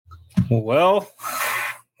Well,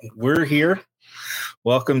 we're here.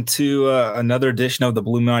 Welcome to another edition of the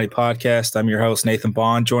Bulluminati Podcast. I'm your host, Nathan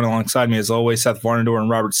Bond. Joined alongside me, as always, Seth and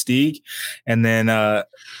Robert Steeg. And then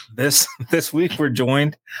this week, we're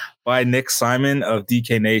joined by Nick Simon of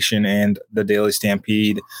DK Nation and the Daily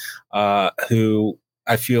Stampede, who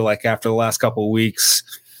I feel like after the last couple of weeks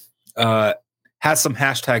has some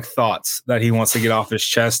hashtag thoughts that he wants to get off his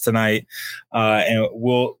chest tonight. And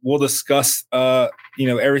we'll discuss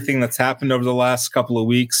everything that's happened over the last couple of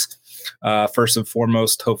weeks. First and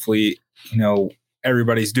foremost, hopefully,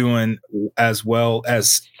 everybody's doing as well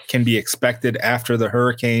as can be expected after the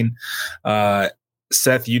hurricane.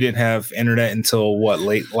 Seth, you didn't have internet until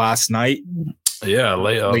late last night? Yeah,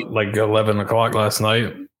 late. Like 11 o'clock last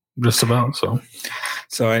night, just about.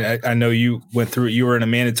 So I know you went through. You were in a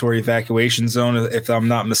mandatory evacuation zone, if I'm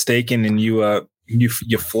not mistaken, and you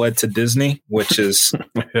fled to Disney, which is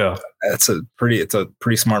it's a pretty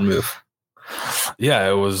smart move. Yeah,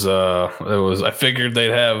 it was. I figured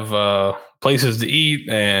they'd have places to eat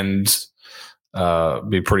and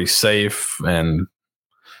be pretty safe, and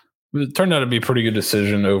it turned out to be a pretty good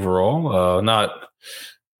decision overall. Not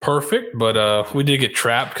perfect, but we did get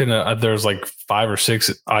trapped. There's like 5 or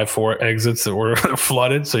 6 I-4 exits that were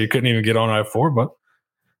flooded, so you couldn't even get on I-4. But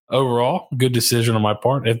overall, good decision on my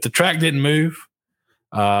part. If the track didn't move,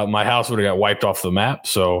 my house would have got wiped off the map.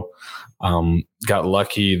 So got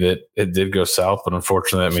lucky that it did go south, but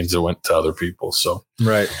unfortunately that means it went to other people. So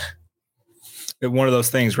right. One of those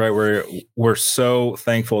things, right, where we're so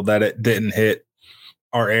thankful that it didn't hit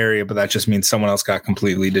our area, but that just means someone else got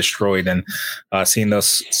completely destroyed. And seeing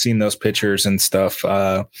those pictures and stuff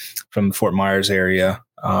from the Fort Myers area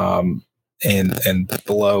and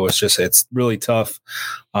below, it's really tough.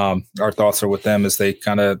 Our thoughts are with them as they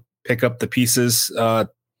kind of pick up the pieces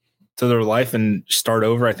to their life and start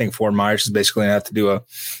over. I think Fort Myers is basically going to have to do a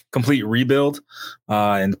complete rebuild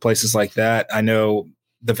in places like that. I know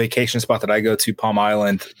the vacation spot that I go to, Palm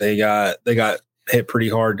Island, they got hit pretty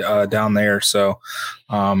hard down there. So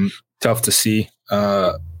tough to see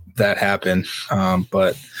that happen.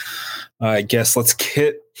 But I guess let's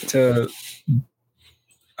get to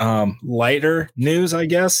lighter news,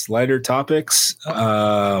 lighter topics.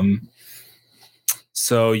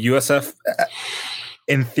 So USF,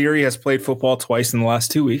 in theory, has played football twice in the last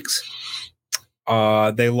 2 weeks.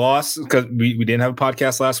 They lost because we didn't have a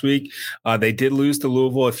podcast last week. They did lose to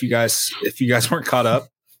Louisville. If you guys weren't caught up,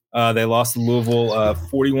 they lost to Louisville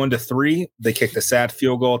 41-3. They kicked a sad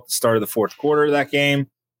field goal at the start of the fourth quarter of that game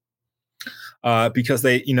because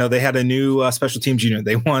they had a new special teams unit.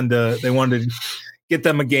 They wanted to get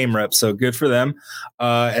them a game rep. So good for them.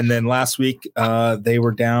 And then last week they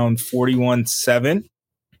were down 41-7.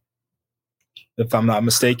 If I'm not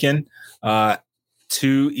mistaken,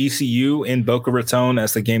 to ECU in Boca Raton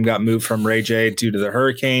as the game got moved from Ray J due to the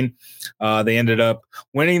hurricane. They ended up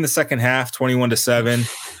winning the second half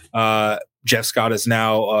 21-7. Jeff Scott is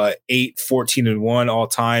now 8-14-1 all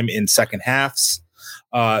time in second halves.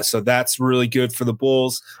 So that's really good for the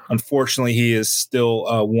Bulls. Unfortunately, he is still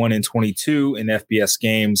 1-22 in FBS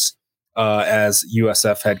games as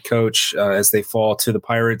USF head coach as they fall to the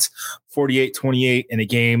Pirates 48-28 in a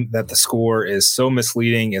game that the score is so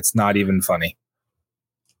misleading it's not even funny.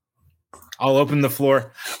 I'll open the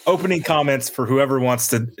floor. Opening comments for whoever wants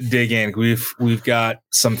to dig in. We've got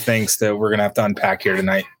some things that we're gonna have to unpack here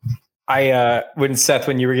tonight. Seth,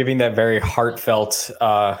 when you were giving that very heartfelt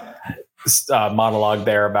monologue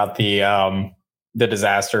there about the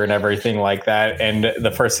disaster and everything like that, and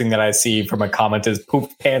the first thing that I see from a comment is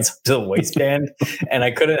pooped pants up to the waistband, and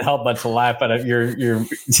I couldn't help but to laugh at it. You're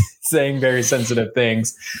saying very sensitive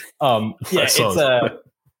things. I'm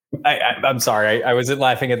sorry. I wasn't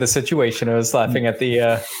laughing at the situation. I was laughing at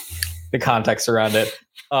the context around it.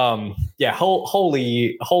 Holy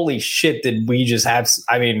shit! Did we just have?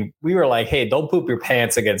 I mean, we were like, hey, don't poop your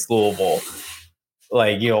pants against Louisville.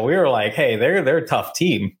 Like, we were like, hey, they're a tough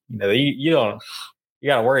team. You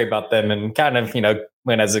got to worry about them, and kind of,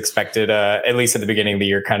 went as expected, at least at the beginning of the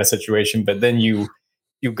year kind of situation. But then you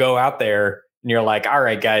go out there and you're like, all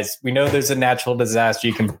right, guys, we know there's a natural disaster.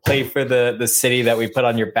 You can play for the city that we put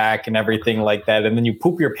on your back and everything like that. And then you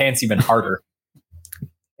poop your pants even harder.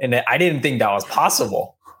 And I didn't think that was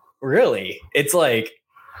possible. Really. It's like,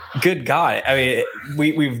 good God. I mean,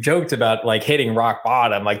 we've joked about like hitting rock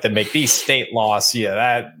bottom, like the McNeese State loss. Yeah,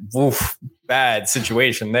 that bad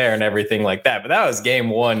situation there and everything like that. But that was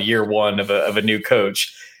game one, year one of a new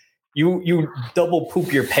coach. You double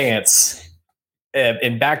poop your pants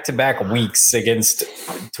in back-to-back weeks against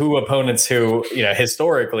two opponents who,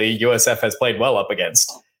 historically USF has played well up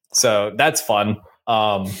against. So that's fun.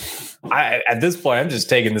 At this point, I'm just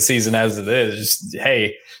taking the season as it is. Just,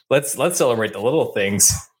 hey, let's celebrate the little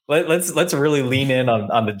things. Let's really lean in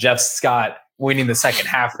on the Jeff Scott winning the second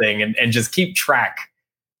half thing and just keep track.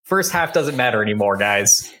 First half doesn't matter anymore,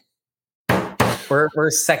 guys. We're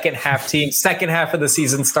a second half team. Second half of the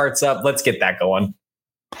season starts up. Let's get that going.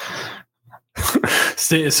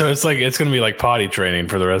 So it's going to be like potty training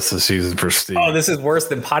for the rest of the season for Steve. Oh, this is worse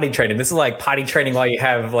than potty training. This is like potty training while you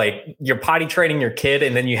have like you're potty training your kid,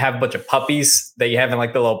 and then you have a bunch of puppies that you have in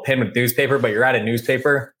like the little pin with newspaper, but you're out of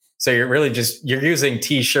newspaper. So you're really you're using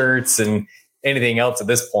T-shirts and anything else at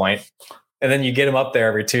this point. And then you get him up there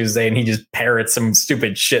every Tuesday and he just parrots some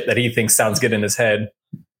stupid shit that he thinks sounds good in his head.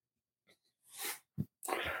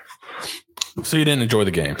 So you didn't enjoy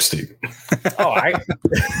the game, Steve?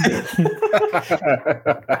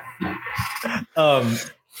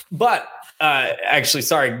 But actually,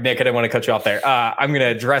 sorry, Nick, I didn't want to cut you off there. I'm going to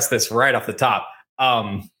address this right off the top.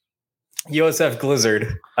 USF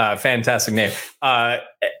Blizzard, fantastic name.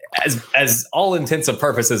 As all intents and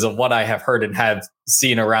purposes of what I have heard and have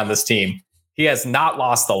seen around this team, he has not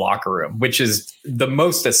lost the locker room, which is the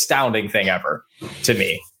most astounding thing ever to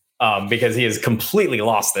me. Because he has completely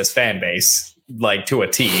lost this fan base, like to a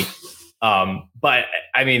T. But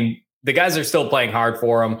I mean, the guys are still playing hard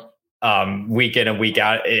for him week in and week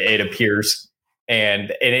out, it appears.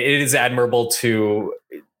 And it is admirable to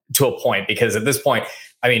a point, because at this point,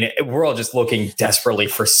 I mean, we're all just looking desperately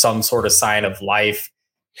for some sort of sign of life.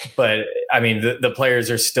 But I mean, the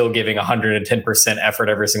players are still giving 110% effort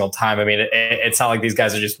every single time. I mean, it's not like these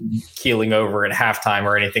guys are just keeling over at halftime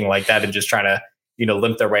or anything like that and just trying to,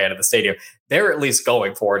 limp their way out of the stadium. They're at least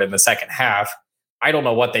going for it in the second half. I don't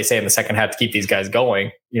know what they say in the second half to keep these guys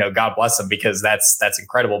going. God bless them, because that's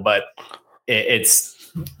incredible. But he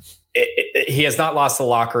has not lost the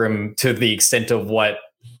locker room to the extent of what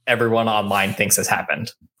everyone online thinks has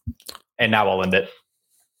happened. And now I'll end it.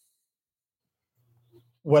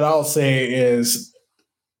 What I'll say is,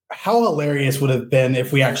 how hilarious would it have been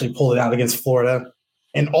if we actually pulled it out against Florida,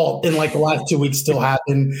 and like the last 2 weeks still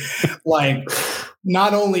happened. Like,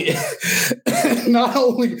 not only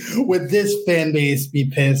would this fan base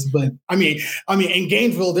be pissed, but I mean, in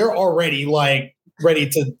Gainesville, they're already like ready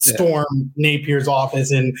to storm Napier's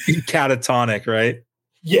office and catatonic, right?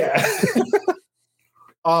 Yeah.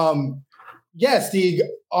 Steeg,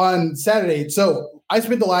 on Saturday. So I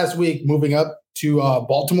spent the last week moving up to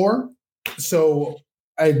Baltimore. So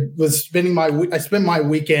I spent my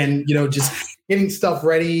weekend, just getting stuff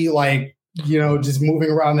ready, like, just moving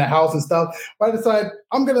around the house and stuff. But I decided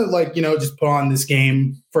I'm going to just put on this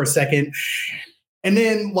game for a second. And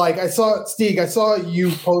then I saw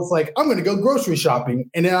you post I'm going to go grocery shopping.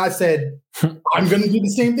 And then I said, I'm going to do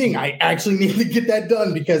the same thing. I actually need to get that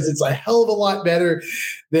done because it's a hell of a lot better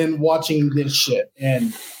than watching this shit.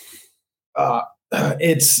 And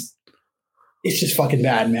it's just fucking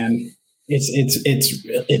bad, man. It's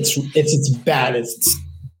bad. It's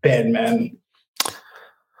bad, man.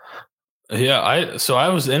 Yeah, I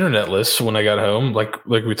was internetless when I got home, like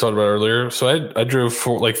we talked about earlier. So I drove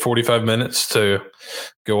for 45 minutes to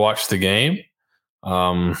go watch the game.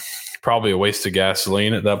 Probably a waste of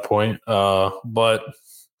gasoline at that point. But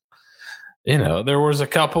there was a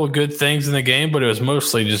couple of good things in the game, but it was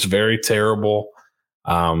mostly just very terrible.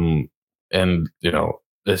 And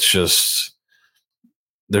it's just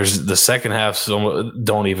there's the second half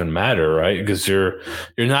don't even matter, right? Because you're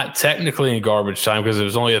not technically in garbage time because it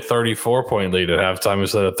was only a 34-point lead at halftime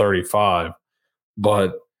instead of 35.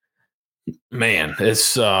 But man, it's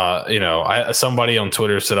somebody on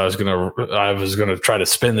Twitter said I was gonna try to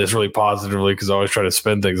spin this really positively because I always try to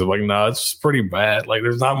spin things. I'm like, no, it's pretty bad. Like,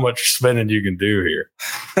 there's not much spinning you can do here.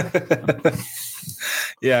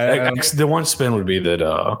 Yeah, the one spin would be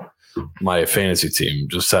that my fantasy team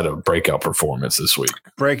just had a breakout performance this week.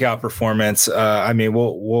 Breakout performance.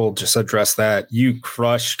 We'll just address that. You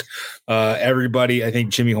crushed everybody. I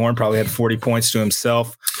think Jimmy Horn probably had 40 points to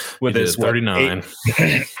himself with his 39.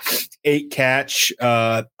 Eight catch,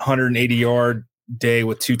 180-yard day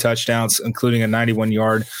with 2 touchdowns, including a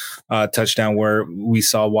 91-yard touchdown where we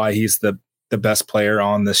saw why he's the best player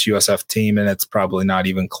on this USF team, and it's probably not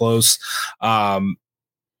even close.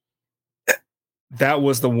 That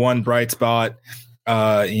was the one bright spot,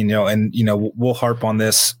 we'll harp on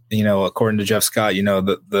this, according to Jeff Scott,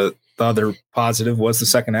 the other positive was the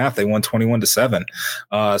second half. They won 21-7.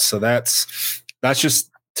 So that's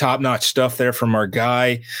just top-notch stuff there from our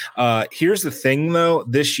guy. Here's the thing, though.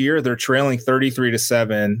 This year, they're trailing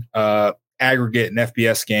 33-7 aggregate in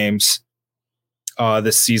FBS games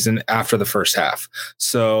this season after the first half.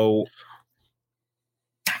 So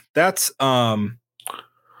that's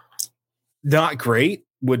not great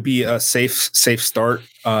would be a safe start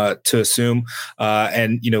to assume.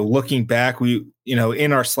 And, looking back, we,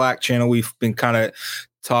 in our Slack channel, we've been kind of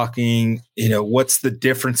talking, what's the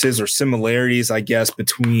differences or similarities, I guess,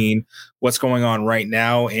 between what's going on right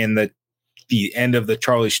now and the end of the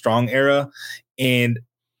Charlie Strong era. And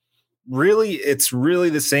really, it's really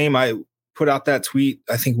the same. I put out that tweet,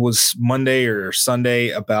 I think it was Monday or Sunday,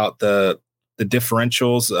 about the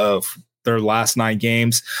differentials of their last 9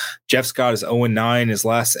 games. Jeff Scott is 0-9 his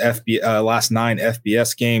last 9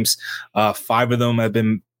 FBS games. 5 of them have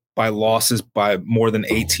been by losses by more than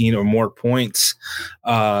 18 or more points.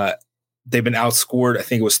 They've been outscored, I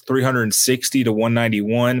think it was 360 to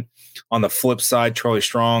 191. On the flip side, Charlie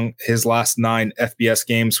Strong, his last 9 FBS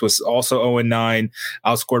games was also 0-9,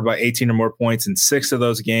 outscored by 18 or more points in 6 of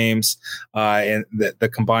those games. And the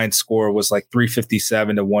combined score was like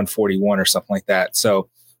 357 to 141 or something like that. So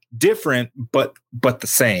different, but the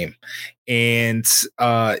same. And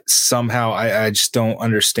somehow I just don't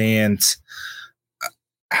understand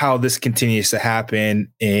how this continues to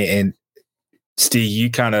happen. And Steve, you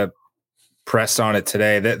kind of pressed on it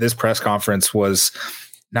today. That this press conference was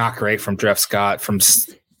not great from Jeff Scott, from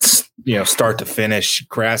start to finish,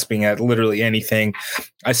 grasping at literally anything.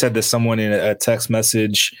 I said to someone in a text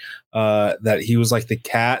message that he was like the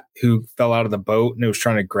cat who fell out of the boat and was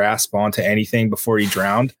trying to grasp onto anything before he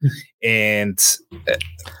drowned. And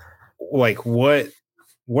like, what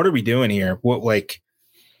are we doing here?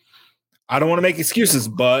 I don't want to make excuses,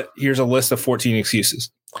 but here's a list of 14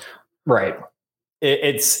 excuses. Right.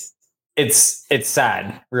 It's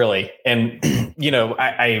sad, really. And,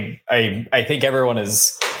 I think everyone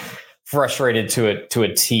is frustrated to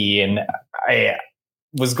a T. And I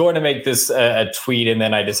was going to make this a tweet, and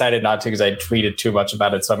then I decided not to because I tweeted too much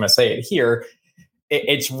about it. So I'm going to say it here.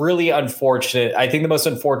 It's really unfortunate. I think the most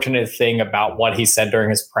unfortunate thing about what he said during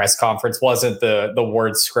his press conference wasn't the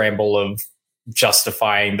word scramble of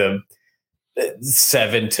justifying the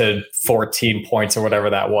 7 to 14 points or whatever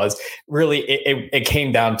that was. Really, it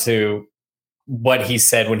came down to what he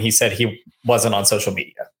said when he said he wasn't on social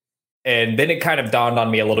media. And then it kind of dawned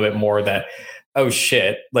on me a little bit more that, oh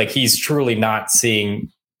shit, like he's truly not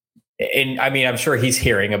seeing. And I mean, I'm sure he's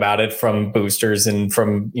hearing about it from boosters and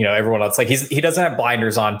from, everyone else. Like he doesn't have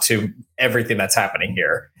blinders on to everything that's happening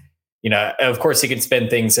here. Of course he can spin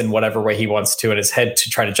things in whatever way he wants to in his head to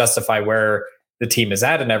try to justify where the team is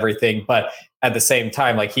at and everything. But at the same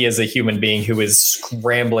time, like, he is a human being who is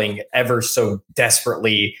scrambling ever so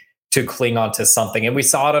desperately to cling on to something. And we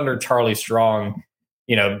saw it under Charlie Strong,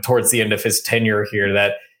 towards the end of his tenure here,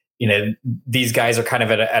 that, these guys are kind of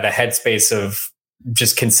at a headspace of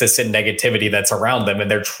just consistent negativity that's around them. And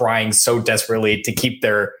they're trying so desperately to keep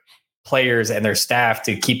their players and their staff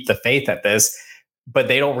to keep the faith at this, but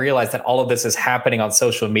they don't realize that all of this is happening on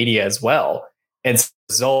social media as well. And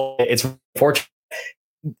so it's unfortunate.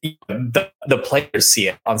 The players see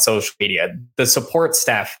it on social media. The support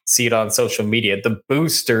staff see it on social media. The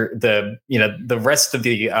booster, the rest of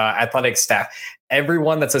the athletic staff,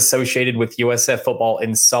 everyone that's associated with USF football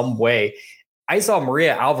in some way. I saw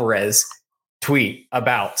Maria Alvarez tweet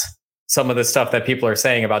about some of the stuff that people are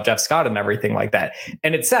saying about Jeff Scott and everything like that.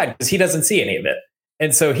 And it's sad because he doesn't see any of it.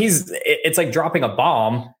 And so it's like dropping a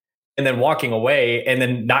bomb and then walking away and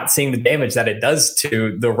then not seeing the damage that it does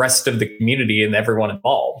to the rest of the community and everyone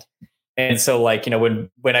involved. And so, like, when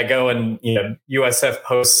I go and, USF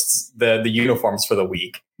posts the uniforms for the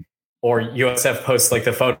week, or USF posts like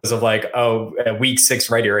the photos of like, week 6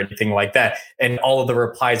 ready or anything like that. And all of the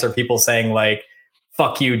replies are people saying like,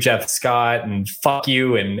 fuck you, Jeff Scott, and fuck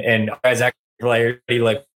you. And guys actually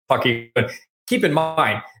like, fuck you. But keep in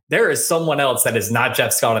mind, there is someone else that is not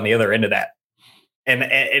Jeff Scott on the other end of that.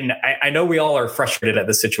 And I know we all are frustrated at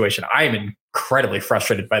this situation. I am incredibly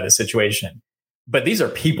frustrated by this situation, but these are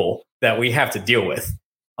people that we have to deal with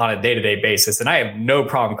on a day-to-day basis. And I have no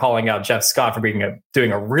problem calling out Jeff Scott for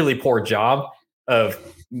doing a really poor job of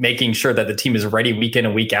making sure that the team is ready week in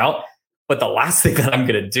and week out. But the last thing that I'm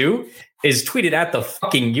going to do is tweet it at the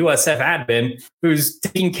fucking USF admin who's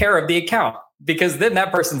taking care of the account, because then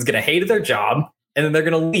that person's going to hate their job. And then they're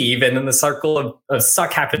going to leave, and then the circle of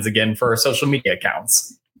suck happens again for our social media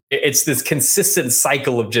accounts. It's this consistent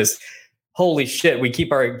cycle of just, holy shit, we keep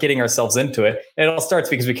getting ourselves into it. And it all starts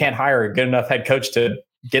because we can't hire a good enough head coach to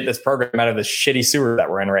get this program out of the shitty sewer that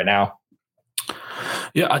we're in right now.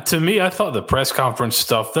 Yeah, to me, I thought the press conference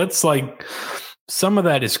stuff, that's like, some of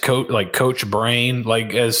that is coach brain.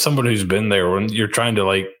 Like, as someone who's been there, when you're trying to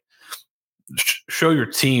like show your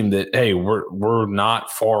team that, hey, we're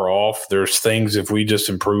not far off. There's things, if we just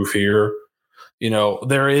improve here,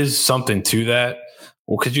 there is something to that.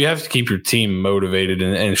 Well, because you have to keep your team motivated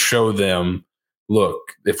and show them, look,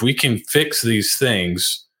 if we can fix these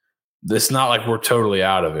things, it's not like we're totally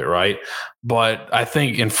out of it, right? But I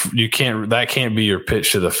think that can't be your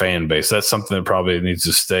pitch to the fan base. That's something that probably needs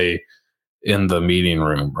to stay in the meeting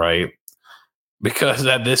room, right? Because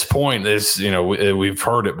at this point, we've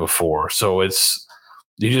heard it before. So I think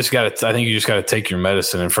you just got to take your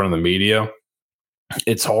medicine in front of the media.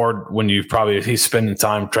 It's hard when he's spending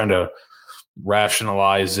time trying to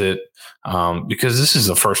rationalize it, because this is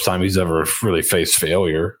the first time he's ever really faced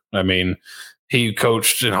failure. I mean, he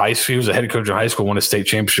coached in high school. He was a head coach in high school, won a state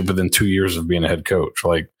championship within 2 years of being a head coach.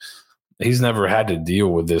 Like, he's never had to deal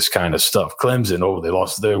with this kind of stuff. Clemson,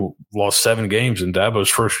 they lost 7 games in Dabo's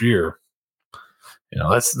first year.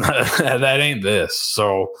 That ain't this.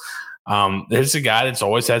 So there's a guy that's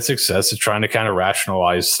always had success at trying to kind of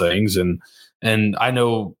rationalize things. And I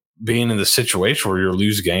know being in the situation where you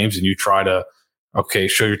lose games and you try to,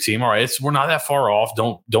 show your team, all right, we're not that far off.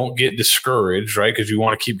 Don't get discouraged, right? Because you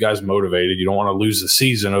want to keep guys motivated. You don't want to lose the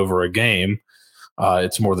season over a game.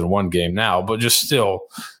 It's more than one game now, but just still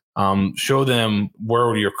show them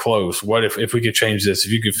where you're close. What if we could change this?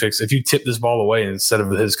 If you could if you tip this ball away instead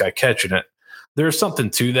of this guy catching it, there's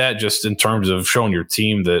something to that, just in terms of showing your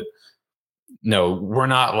team that, no, we're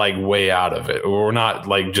not like way out of it. Or we're not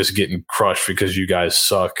like just getting crushed because you guys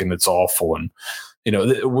suck and it's awful. And,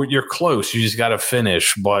 you're close. You just got to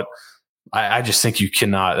finish. But I just think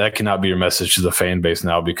that cannot be your message to the fan base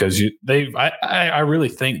now, because I really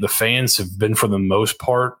think the fans have been, for the most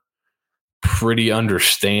part, pretty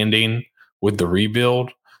understanding with the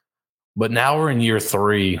rebuild. But now we're in year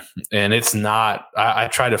 3, and it's not. I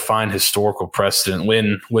try to find historical precedent.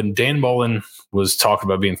 When Dan Mullen was talking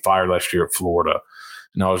about being fired last year at Florida,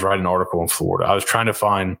 and I was writing an article in Florida,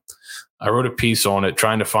 I wrote a piece on it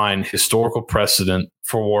trying to find historical precedent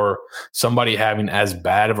for somebody having as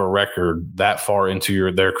bad of a record that far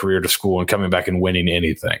into their career to school and coming back and winning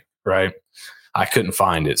anything, right? I couldn't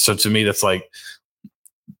find it. So to me, that's like,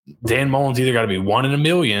 Dan Mullen's either got to be 1 in a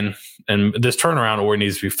million and this turnaround, or he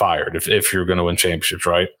needs to be fired if you're going to win championships,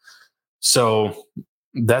 right? So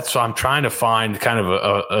that's what I'm trying to find, kind of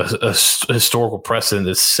a historical precedent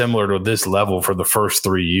that's similar to this level for the first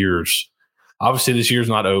 3 years. Obviously, this year's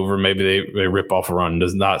not over. Maybe they rip off a run.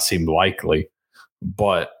 Does not seem likely.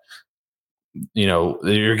 But,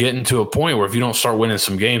 you're getting to a point where if you don't start winning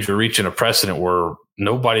some games, you're reaching a precedent where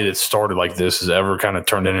nobody that started like this has ever kind of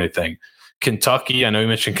turned into anything. Kentucky, I know you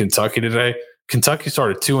mentioned Kentucky today. Kentucky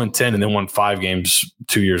started 2-10 and then won 5 games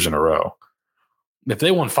 2 years in a row. If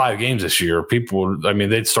they won 5 games this year,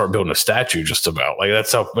 they'd start building a statue just about. Like,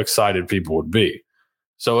 that's how excited people would be.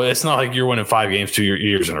 So it's not like you're winning 5 games 2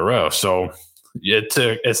 years in a row. So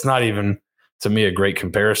it's not even, to me, a great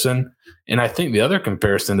comparison. And I think the other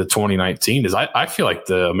comparison to 2019 is I feel like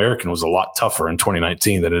the American was a lot tougher in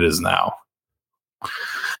 2019 than it is now.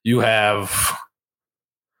 You have,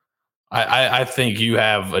 I think you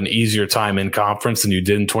have an easier time in conference than you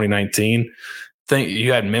did in 2019.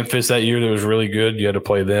 You had Memphis that year that was really good. You had to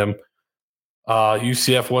play them.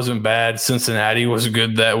 UCF wasn't bad. Cincinnati was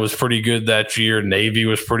good. That was pretty good that year. Navy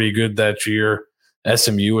was pretty good that year.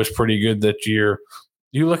 SMU was pretty good that year.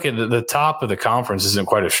 You look at the top of the conference isn't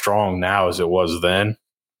quite as strong now as it was then.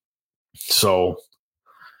 So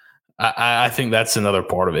I think that's another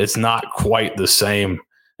part of it. It's not quite the same.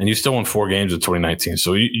 And you still won 4 games in 2019.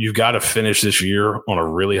 So you've got to finish this year on a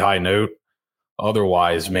really high note.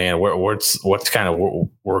 Otherwise, man, we're kind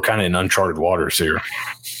of in uncharted waters here.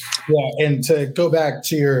 Yeah, and to go back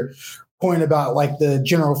to your point about like the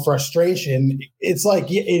general frustration, it's like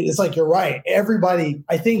you're right. Everybody,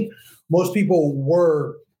 I think most people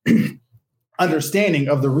were understanding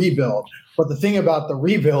of the rebuild, but the thing about the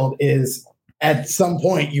rebuild is at some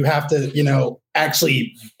point you have to,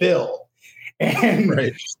 actually build, and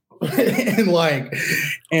right.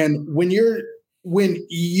 and when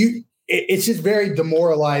you. It's just very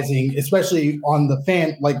demoralizing, especially on the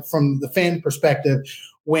fan, like from the fan perspective,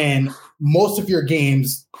 when most of your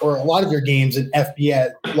games or a lot of your games in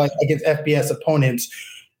FBS, like against FBS opponents,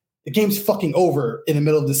 the game's fucking over in the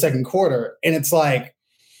middle of the second quarter. And it's like,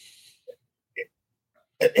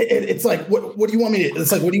 it's like, what do you want me to,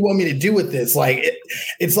 it's like, what do you want me to do with this? Like,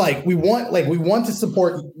 it's like, we want to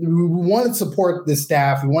support this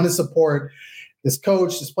staff. We want to support this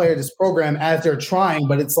coach, this player, this program as they're trying,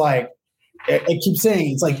 but it's like, I keep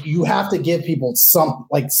saying, it's like you have to give people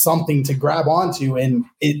something to grab onto, and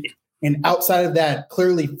outside of that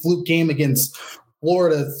clearly fluke game against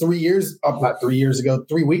Florida 3 weeks ago.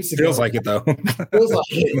 Feels like it though. Feels like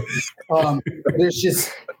it. There's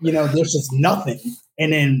just nothing,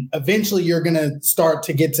 and then eventually you're gonna start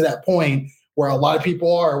to get to that point where a lot of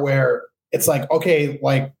people are, where it's like, okay,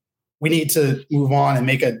 like we need to move on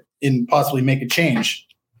and possibly make a change.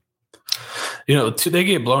 They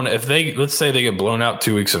get blown. Let's say they get blown out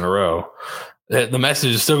 2 weeks in a row, the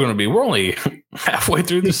message is still going to be, we're only halfway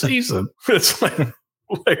through the season. It's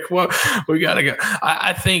like what we got to go.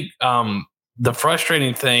 I think the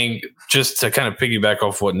frustrating thing, just to kind of piggyback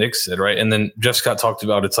off what Nick said, right? And then Jeff Scott talked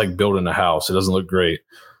about, it's like building a house. It doesn't look great.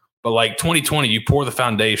 But like 2020, you pour the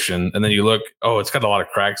foundation and then you look, oh, it's got a lot of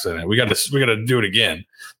cracks in it. We got to do it again.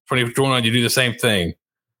 2021, you do the same thing.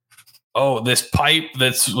 Oh, this pipe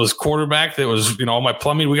was quarterback that was, all my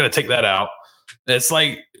plumbing, we got to take that out. It's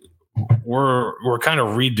like we're kind of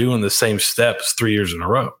redoing the same steps 3 years in a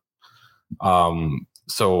row.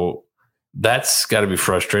 So that's got to be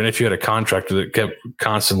frustrating. If you had a contractor that kept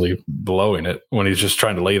constantly blowing it when he's just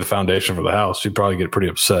trying to lay the foundation for the house, you'd probably get pretty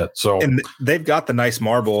upset. So, and they've got the nice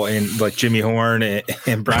marble and like Jimmy Horn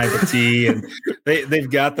and Brian Petit, and they've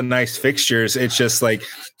got the nice fixtures. It's just like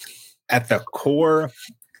at the core,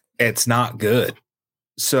 it's not good.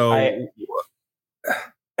 So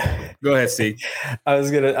go ahead, Steve.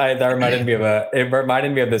 That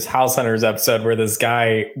reminded me of this House Hunters episode where this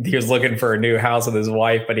guy, he was looking for a new house with his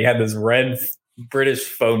wife, but he had this red British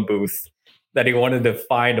phone booth that he wanted to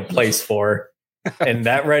find a place for. And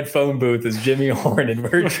that red phone booth is Jimmy Horn, and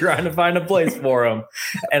we're trying to find a place for him.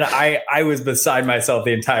 And I was beside myself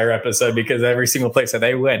the entire episode, because every single place that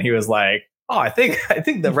they went, he was like, oh, I think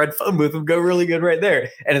the red phone booth would go really good right there.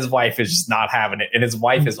 And his wife is just not having it. And his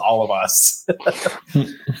wife is all of us.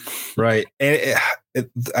 Right. And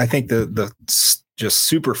I think the just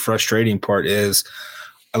super frustrating part is,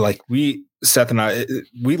 like, Seth and I,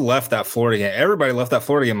 we left that Florida game. Everybody left that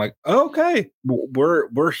Florida game like, oh, okay,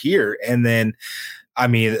 we're here. And then, I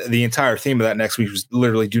mean, the entire theme of that next week was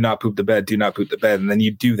literally do not poop the bed, do not poop the bed. And then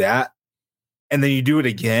you do that, and then you do it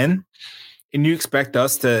again. And you expect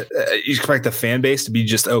the fan base to be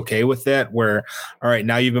just okay with that, where, all right,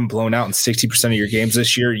 now you've been blown out in 60% of your games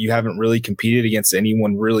this year. You haven't really competed against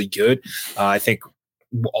anyone really good. I think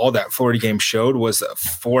all that Florida game showed was that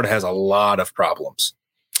Florida has a lot of problems.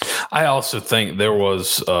 I also think there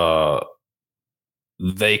was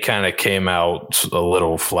they kind of came out a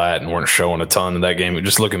little flat and weren't showing a ton in that game.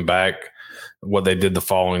 Just looking back, what they did the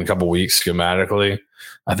following couple weeks schematically,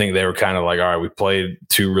 I think they were kind of like, all right, we played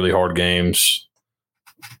 2 really hard games.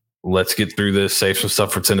 Let's get through this, save some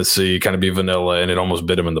stuff for Tennessee, kind of be vanilla, and it almost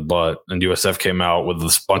bit them in the butt. And USF came out with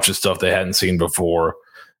this bunch of stuff they hadn't seen before,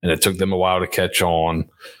 and it took them a while to catch on.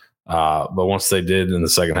 But once they did in the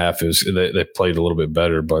second half, they played a little bit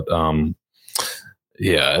better. But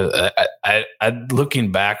yeah, I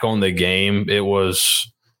looking back on the game, it was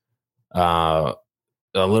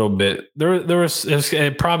a little bit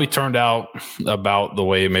it probably turned out about the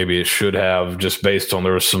way maybe it should have, just based on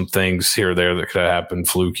there were some things here or there that could have happened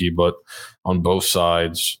fluky, but on both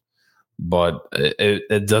sides. But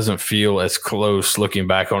it doesn't feel as close looking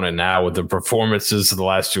back on it now with the performances of the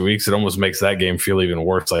last 2 weeks. It almost makes that game feel even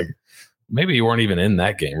worse. Like maybe you weren't even in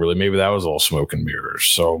that game, really. Maybe that was all smoke and mirrors.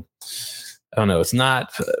 So I don't know.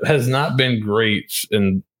 Has not been great.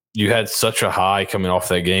 And you had such a high coming off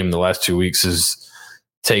that game the last 2 weeks is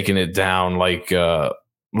taking it down, like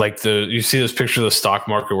you see this picture of the stock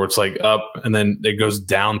market where it's like up and then it goes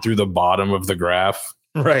down through the bottom of the graph.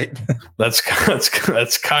 Right. That's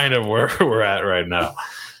kind of where we're at right now.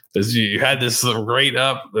 Is you had this great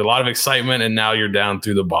up, a lot of excitement, and now you're down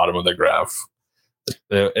through the bottom of the graph.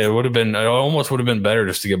 It almost would have been better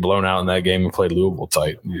just to get blown out in that game and play Louisville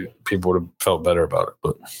tight. People would have felt better about it,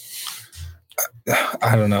 but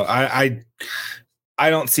I don't know. I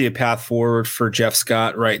don't see a path forward for Jeff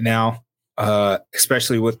Scott right now,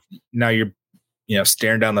 especially with now you're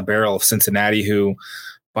staring down the barrel of Cincinnati, who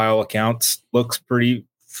by all accounts looks pretty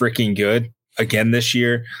freaking good again this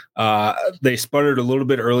year. They sputtered a little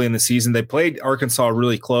bit early in the season. They played Arkansas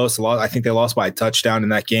really close. I think they lost by a touchdown in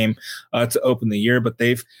that game to open the year, but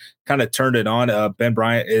they've kind of turned it on. Ben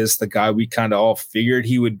Bryant is the guy we kind of all figured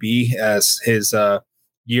he would be, as his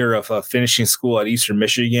year of finishing school at Eastern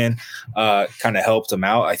Michigan kind of helped him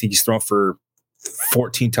out. I think he's thrown for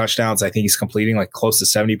 14 touchdowns. I think he's completing like close to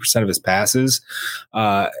 70% of his passes.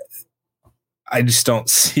 I just don't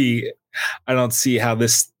see how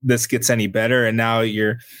this gets any better. And now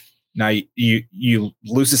you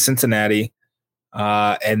lose to Cincinnati,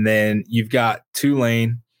 and then you've got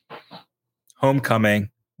Tulane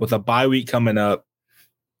homecoming with a bye week coming up.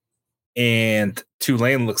 And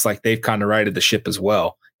Tulane looks like they've kind of righted the ship as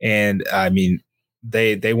well. And I mean,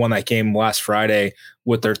 they won that game last Friday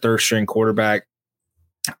with their third string quarterback.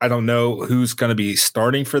 I don't know who's going to be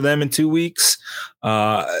starting for them in 2 weeks.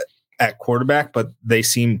 at quarterback, but they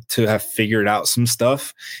seem to have figured out some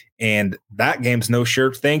stuff. And that game's no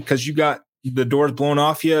sure thing because you got the doors blown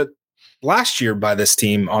off you last year by this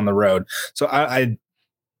team on the road. So I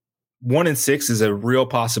 1-6 is a real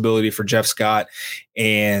possibility for Jeff Scott.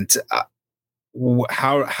 And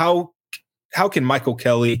how can Michael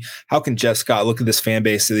Kelly, how can Jeff Scott look at this fan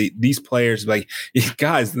base, these players, like,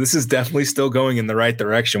 guys, this is definitely still going in the right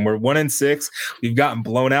direction. We're 1-6. We've gotten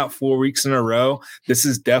blown out 4 weeks in a row. This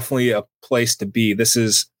is definitely a place to be. This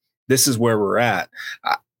is where we're at.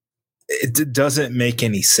 It doesn't make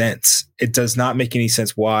any sense. It does not make any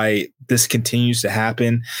sense why this continues to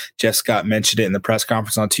happen. Jeff Scott mentioned it in the press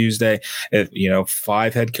conference on Tuesday.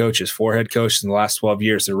 4 head coaches in the last 12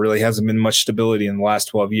 years. There really hasn't been much stability in the last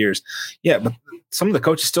 12 years. Yeah, but some of the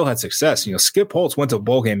coaches still had success. Skip Holtz went to a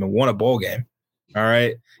bowl game and won a bowl game. All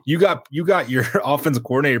right. You got your offensive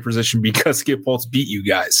coordinator position because Skip Holtz beat you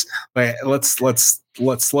guys. Like, let's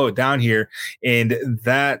slow it down here. And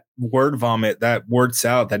that word vomit, that word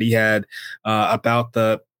salad that he had about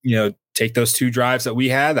the, take those 2 drives that we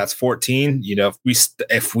had, that's 14. If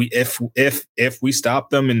we stop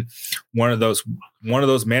them in one of those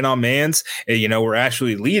man-on-mans, we're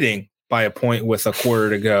actually leading by a point with a quarter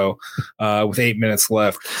to go, with 8 minutes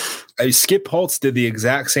left. Skip Holtz did the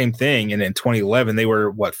exact same thing, and in 2011 they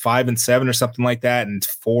were 5-7 or something like that, and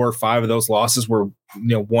 4 or 5 of those losses were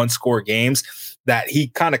 1-score games that he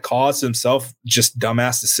kind of caused himself, just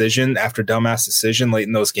dumbass decision after dumbass decision late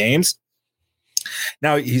in those games.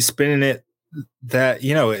 Now he's spinning it that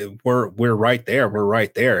we're right there. We're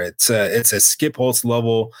right there. It's a Skip Holtz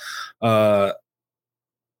level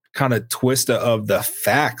kind of twist of the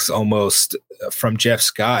facts almost from Jeff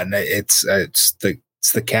Scott, and it's the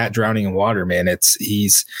cat drowning in water, man. He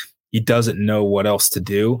doesn't know what else to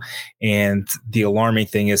do. And the alarming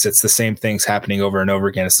thing is it's the same things happening over and over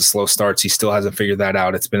again. It's the slow starts. He still hasn't figured that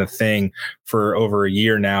out. It's been a thing for over a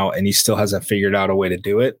year now, and he still hasn't figured out a way to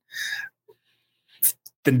do it.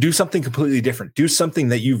 Then do something completely different. Do something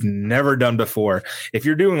that you've never done before. If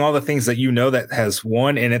you're doing all the things that that has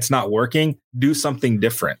won and it's not working, do something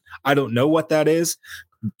different. I don't know what that is.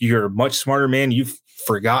 You're a much smarter man. You've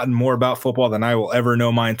forgotten more about football than I will ever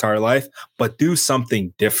know my entire life, but do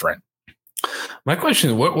something different. My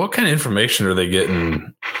question is, what kind of information are they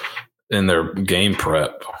getting in their game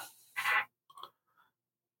prep?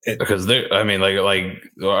 Because are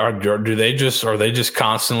they just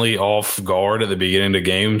constantly off guard at the beginning of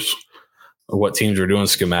games of what teams are doing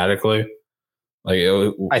schematically?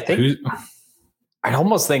 I'd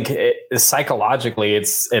almost think psychologically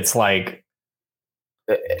it's like,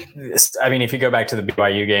 I mean, if you go back to the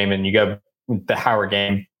BYU game and you go the Howard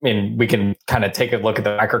game, and we can kind of take a look at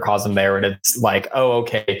the microcosm there, and it's like, oh,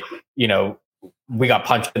 okay, we got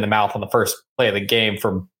punched in the mouth on the first play of the game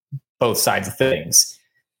from both sides of things.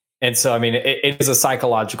 And so, I mean, it is a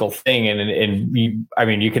psychological thing.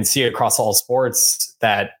 And you can see it across all sports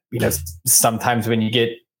that, sometimes when you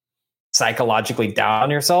get psychologically down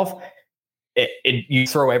on yourself, you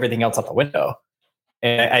throw everything else out the window.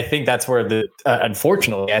 And I think that's where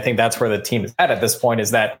unfortunately, I think that's where the team is at this point,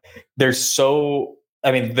 is that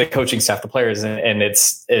the coaching staff, the players, and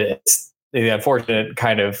it's the unfortunate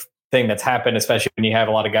kind of thing that's happened, especially when you have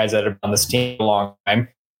a lot of guys that have been on this team a long time,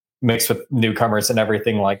 mixed with newcomers and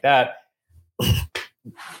everything like that.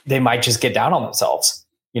 They might just get down on themselves.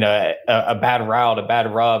 A bad route, a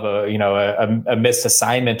bad rub, a missed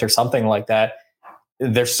assignment or something like that.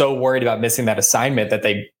 They're so worried about missing that assignment that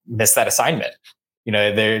they miss that assignment.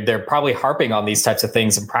 They're probably harping on these types of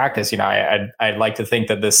things in practice. I'd like to think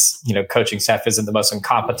that this, coaching staff isn't the most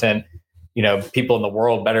incompetent, people in the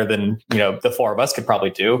world, better than, the 4 of us could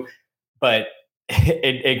probably do. But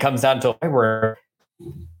it comes down to a point where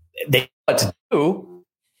they know what to do.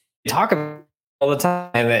 They talk about it all the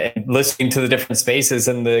time, and listening to the different spaces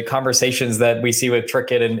and the conversations that we see with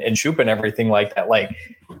Trickett and Shoop and everything like that. Like,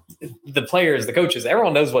 the players, the coaches,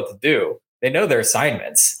 everyone knows what to do. They know their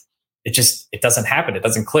assignments. It doesn't happen. It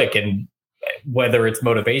doesn't click. And whether it's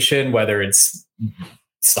motivation, whether it's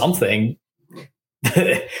something,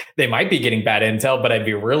 they might be getting bad intel, but I'd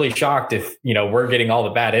be really shocked if, we're getting all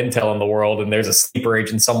the bad intel in the world and there's a sleeper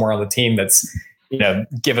agent somewhere on the team that's,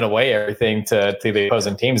 giving away everything to the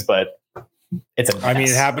opposing teams. But it's a mess. I mean,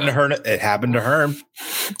 it happened to Herm. It happened to Herm.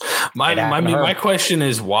 My question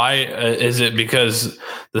is, why is it because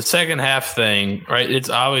the second half thing, right? It's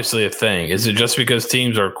obviously a thing. Is it just because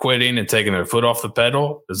teams are quitting and taking their foot off the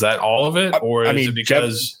pedal? Is that all of it? Or is it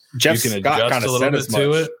because Jeff you can Scott adjust a little bit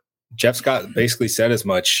to it? Jeff Scott basically said as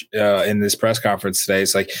much in this press conference today.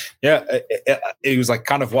 It's like, he was like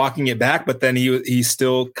kind of walking it back, but then he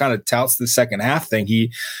still kind of touts the second half thing.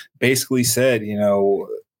 He basically said,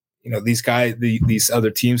 these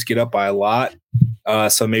other teams get up by a lot.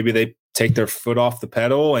 So maybe they take their foot off the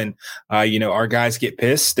pedal and, our guys get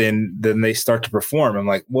pissed and then they start to perform. I'm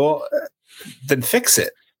like, well, then fix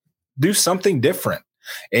it. Do something different.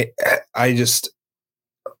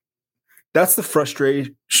 That's the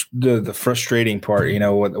frustrating part.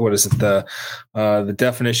 What is it? The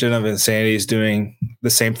definition of insanity is doing the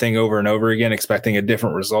same thing over and over again, expecting a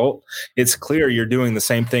different result. It's clear you're doing the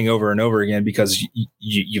same thing over and over again because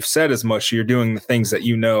you've said as much. You're doing the things that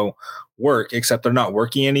work, except they're not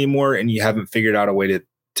working anymore, and you haven't figured out a way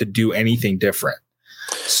to do anything different.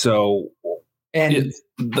 So, and it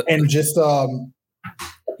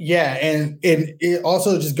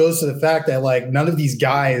also just goes to the fact that like none of these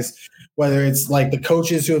guys, whether it's like the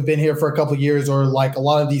coaches who have been here for a couple of years or like a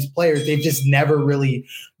lot of these players, they've just never really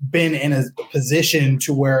been in a position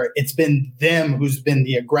to where it's been them who's been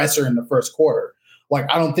the aggressor in the first quarter. Like,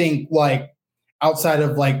 I don't think like outside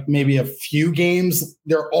of like maybe a few games,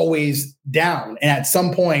 they're always down. And at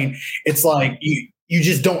some point it's like you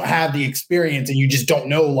just don't have the experience and you just don't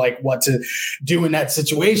know like what to do in that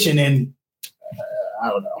situation. And I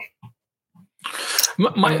don't know.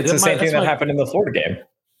 It's the same thing that happened in the Florida game.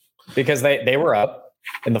 Because they were up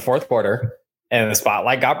in the fourth quarter and the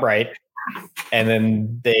spotlight got bright and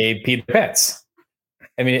then they peed their pants.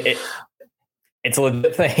 I mean, it's a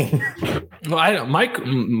legit thing. Well,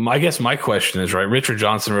 I guess my question is, right, Richard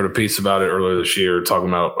Johnson wrote a piece about it earlier this year talking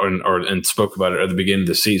about and spoke about it at the beginning of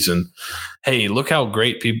the season. Hey, look how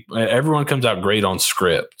great everyone comes out great on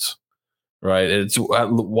script, right? It's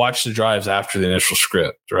watch the drives after the initial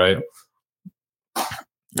script, right?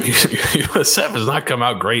 USF has not come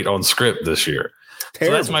out great on script this year.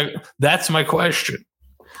 Terrible. So that's my question.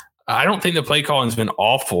 I don't think the play calling has been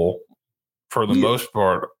awful for the most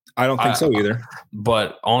part. I don't think so either.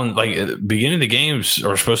 But on like at the beginning of the games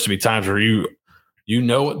are supposed to be times where you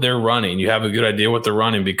know what they're running. You have a good idea what they're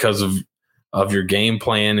running because of your game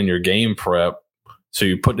plan and your game prep. So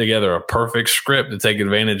you put together a perfect script to take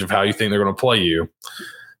advantage of how you think they're going to play you.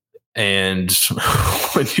 And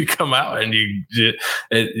when you come out and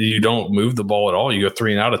you don't move the ball at all, you go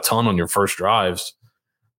 3 and out a ton on your first drives.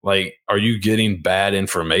 Like, are you getting bad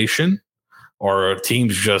information, or are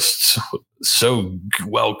teams just so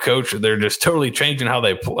well coached they're just totally changing how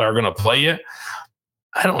they are going to play it?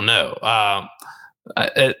 I don't know.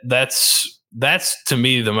 That's to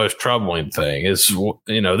me the most troubling thing. Is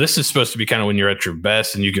this is supposed to be kind of when you're at your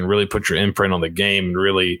best and you can really put your imprint on the game and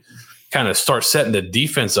really kind of start setting the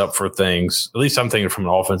defense up for things. At least I'm thinking from an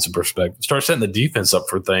offensive perspective. Start setting the defense up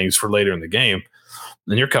for things for later in the game.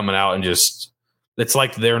 And you're coming out and it's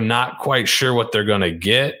like they're not quite sure what they're going to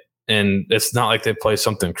get. And it's not like they play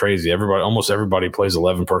something crazy. Almost everybody plays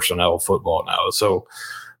 11 personnel football now. So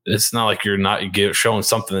it's not like you're not showing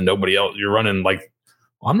something that nobody else. You're running like,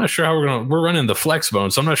 well, I'm not sure how we're running the flex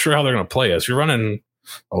bone. So I'm not sure how they're going to play us. You're running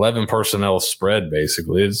 11 personnel spread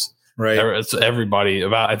basically. Right. It's everybody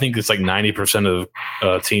I think it's like 90%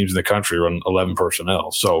 of teams in the country run 11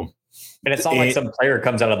 personnel. So, and it's not like some player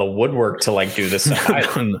comes out of the woodwork to like do this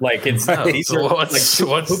stuff. Like it's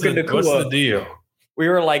what's the deal? We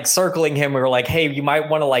were like circling him. We were like, hey, you might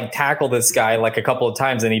want to like tackle this guy like a couple of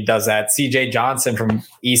times. And he does that. CJ Johnson from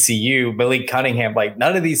ECU, Billy Cunningham, like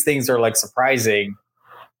none of these things are like surprising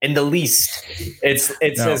in the least. It's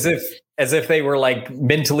as if they were like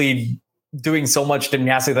mentally doing so much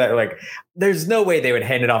gymnastics that like there's no way they would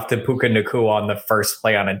hand it off to Puka Nacua on the first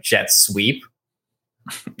play on a jet sweep.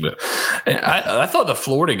 I thought the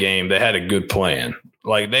Florida game, they had a good plan.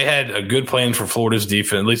 Like they had a good plan for Florida's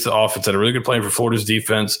defense. At least the offense had a really good plan for Florida's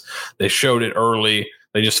defense. They showed it early.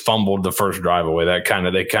 They just fumbled the first drive away. They kind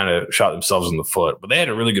of shot themselves in the foot, but they had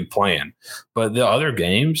a really good plan. But the other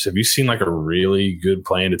games, have you seen like a really good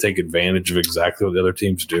plan to take advantage of exactly what the other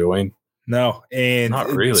team's doing? No, and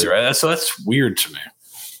not really, right? So that's weird to me.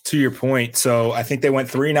 To your point, so I think they went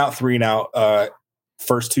 3 and out,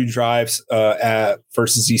 first 2 drives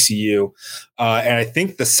versus ECU, and I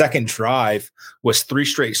think the second drive was 3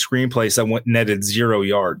 straight screenplays that netted 0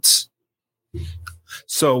 yards.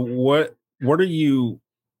 So what are you?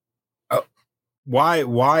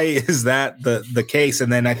 Why is that the case?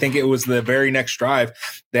 And then I think it was the very next drive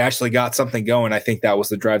they actually got something going. I think that was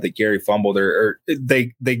the drive that Gary fumbled, or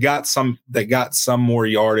they got some more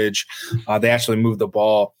yardage. They actually moved the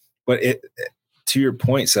ball, but to your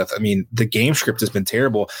point, Seth, I mean, the game script has been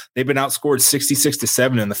terrible. They've been outscored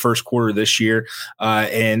 66-7 in the first quarter this year,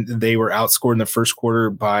 and they were outscored in the first quarter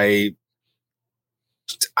by,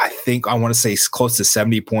 I want to say close to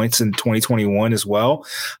 70 points in 2021 as well.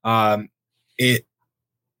 What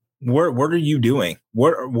are you doing?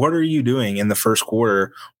 What are you doing in the first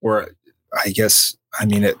quarter? Or I guess I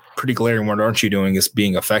mean, pretty glaring. What aren't you doing is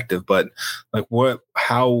being effective, but like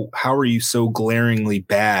how are you so glaringly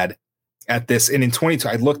bad at this? And in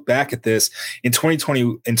 2020, I looked back at this in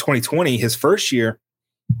 2020, his first year,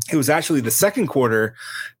 it was actually the second quarter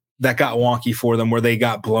that got wonky for them where they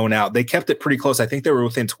got blown out. They kept it pretty close. I think they were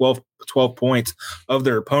within 12 points of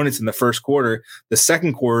their opponents in the first quarter. The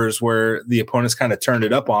second quarter is where the opponents kind of turned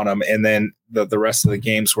it up on them. And then the rest of the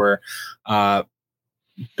games were, the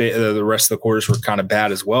rest of the quarters were kind of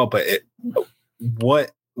bad as well. But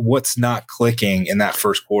what's not clicking in that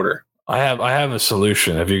first quarter? I have a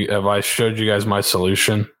solution. Have I showed you guys my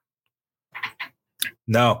solution?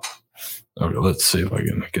 No. Okay, let's see if I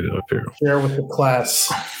can get it up here. Share with the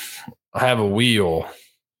class. I have a wheel.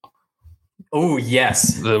 Oh,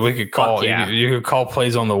 yes. That we could call. Yeah. You could call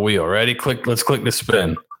plays on the wheel. Ready? Let's click the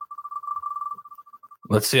spin.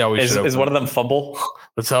 Let's see how we should. Is one of them fumble?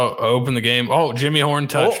 Let's how open the game. Oh, Jimmy Horn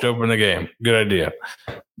touched. Open the game. Good idea.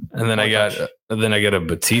 And then I got a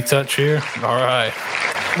Batiste touch here. All right,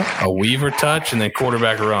 a Weaver touch, and then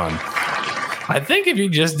quarterback run. I think if you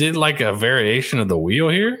just did like a variation of the wheel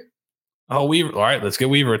here. Oh, Weaver. All right, let's get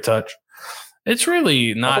Weaver a touch. It's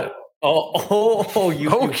really not. You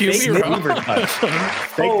QB run. Weaver touch.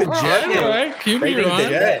 Take the jet. All right, QB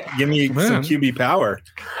run. Give me some QB power.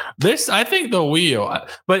 This, I think the wheel,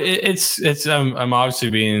 but it's. I'm obviously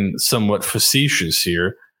being somewhat facetious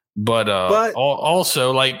here, but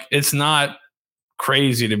also like it's not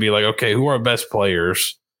crazy to be like, okay, who are our best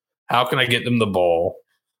players? How can I get them the ball?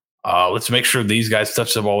 Let's make sure these guys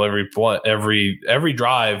touch the ball every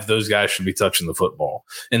drive. Those guys should be touching the football,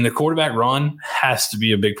 and the quarterback run has to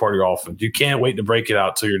be a big part of your offense. You can't wait to break it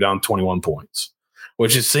out till you're down 21 points,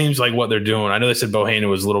 which it seems like what they're doing. I know they said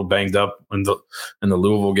Bohannon was a little banged up in the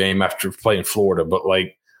Louisville game after playing Florida, but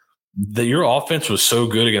like your offense was so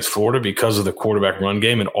good against Florida because of the quarterback run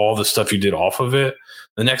game and all the stuff you did off of it.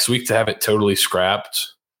 The next week to have it totally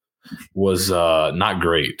scrapped was not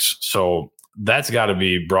great. So that's got to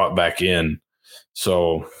be brought back in.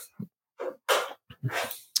 So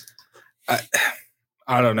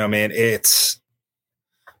I don't know, man. It's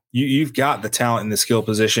you've got the talent in the skill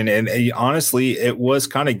position, and honestly, it was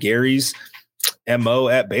kind of Gary's MO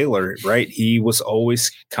at Baylor, right? He was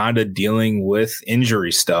always kind of dealing with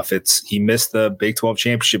injury stuff. He missed the Big 12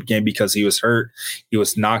 championship game because he was hurt. He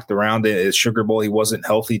was knocked around at Sugar Bowl. He wasn't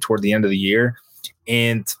healthy toward the end of the year,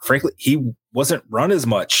 and frankly, he wasn't run as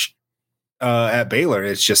much at Baylor.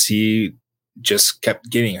 It's just he just kept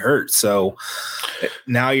getting hurt. So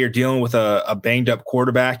now you're dealing with a banged up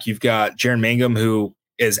quarterback. You've got Jaron Mangum, who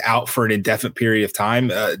is out for an indefinite period of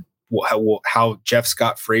time. How Jeff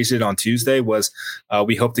Scott phrased it on Tuesday was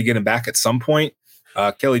we hope to get him back at some point.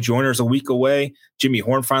 Kelly Joyner's a week away. Jimmy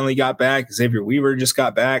Horn finally got back. Xavier Weaver just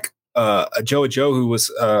got back. Joe, who was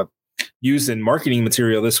used in marketing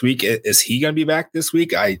material this week, is he going to be back this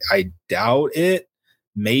week? I doubt it.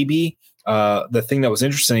 Maybe. The thing that was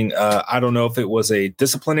interesting, I don't know if it was a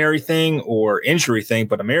disciplinary thing or injury thing,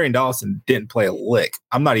 but Amarian Dawson didn't play a lick.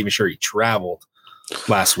 I'm not even sure he traveled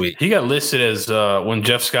last week. He got listed as when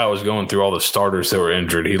Jeff Scott was going through all the starters that were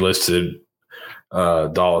injured, he listed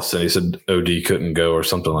Dawson. He said OD couldn't go or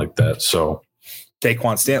something like that. So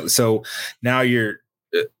Daquan Stanley. So now you're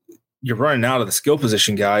running out of the skill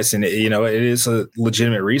position guys, and it is a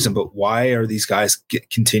legitimate reason. But why are these guys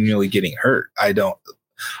continually getting hurt?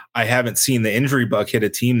 I haven't seen the injury bug hit a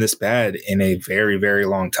team this bad in a very, very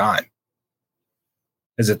long time.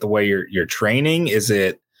 Is it the way you're training? Is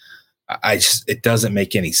it? It doesn't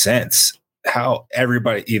make any sense how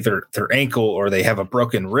everybody either their ankle or they have a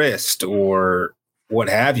broken wrist or what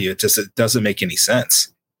have you. It doesn't make any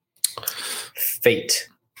sense. Fate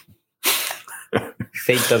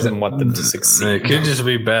doesn't want them to succeed. It could just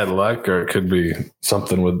be bad luck, or it could be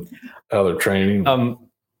something with other training.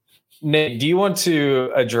 Nick, do you want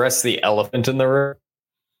to address the elephant in the room?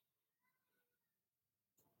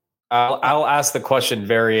 I'll ask the question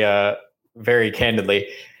very, very candidly.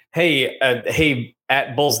 Hey,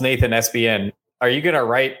 at Bulls Nathan SBN, are you going to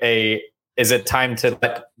write is it time to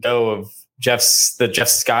let go of the Jeff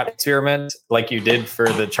Scott experiment like you did for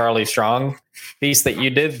the Charlie Strong piece that you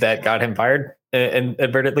did that got him fired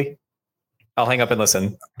inadvertently? I'll hang up and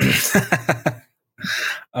listen.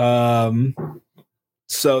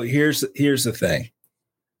 So here's the thing.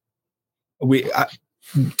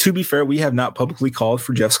 To be fair, we have not publicly called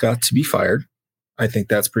for Jeff Scott to be fired. I think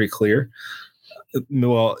that's pretty clear.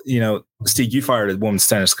 Well, Steeg, you fired a women's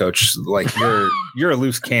tennis coach. Like you're a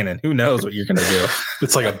loose cannon. Who knows what you're going to do?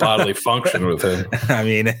 It's like a bodily function with him. I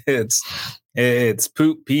mean, it's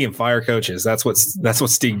poop, pee, and fire coaches. That's what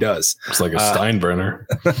Steeg does. It's like a Steinbrenner.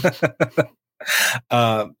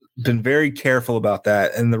 been very careful about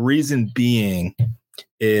that. And the reason being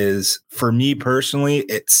is, for me personally,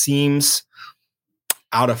 it seems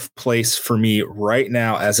out of place for me right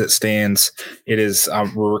now as it stands. It is,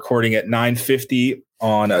 we're recording at 9:50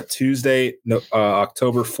 on a Tuesday,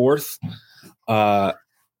 October 4th,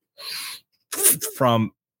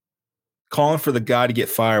 from calling for the guy to get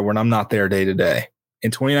fired when I'm not there day to day.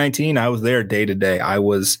 In 2019, I was there day to day. I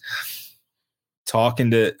was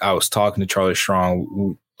talking to Charlie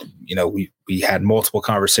Strong. You know, we had multiple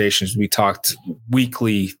conversations. We talked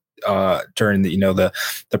weekly during the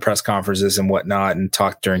press conferences and whatnot, and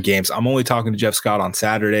talked during games. I'm only talking to Jeff Scott on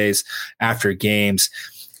Saturdays after games.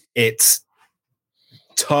 It's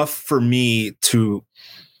tough for me to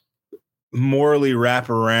morally wrap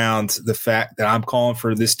around the fact that I'm calling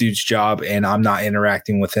for this dude's job and I'm not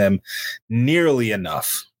interacting with him nearly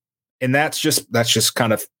enough. And that's just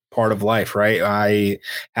kind of part of life, right? I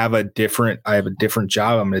have a different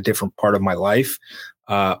job. I'm in a different part of my life.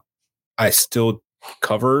 I still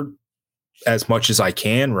cover as much as I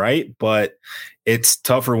can, right? But it's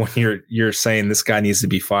tougher when you're saying this guy needs to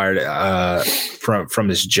be fired from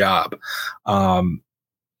his job.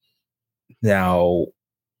 Now,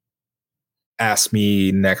 ask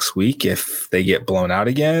me next week if they get blown out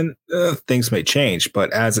again, things may change.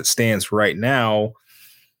 But as it stands right now,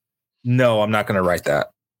 no, I'm not going to write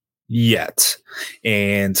that yet.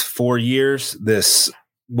 And 4 years, this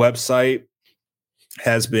website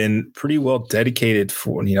has been pretty well dedicated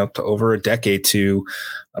to over a decade to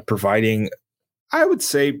providing, I would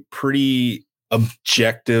say, pretty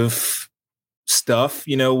objective stuff.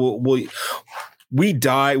 We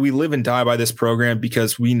live and die by this program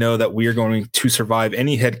because we know that we are going to survive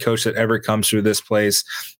any head coach that ever comes through this place,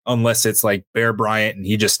 unless it's like Bear Bryant and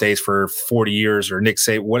he just stays for 40 years, or Nick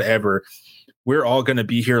Saban, whatever. We're all going to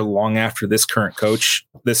be here long after this current coach,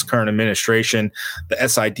 this current administration, the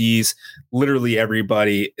SIDs, literally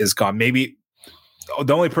everybody is gone. Maybe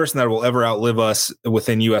the only person that will ever outlive us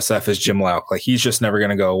within USF is Jim Lauk. Like, he's just never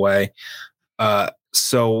going to go away.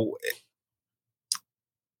 So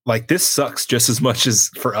like, this sucks just as much as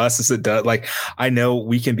for us as it does. Like, I know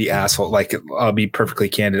we can be asshole. Like, I'll be perfectly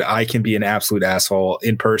candid. I can be an absolute asshole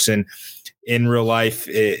in person, in real life,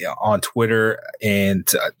 on Twitter,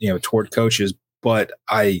 and toward coaches. But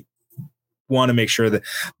I want to make sure that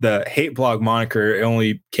the hate blog moniker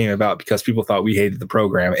only came about because people thought we hated the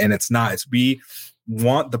program, and it's not. It's we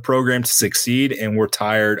want the program to succeed, and we're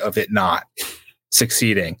tired of it not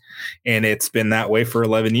succeeding. And it's been that way for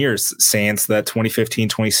 11 years, sans the 2015,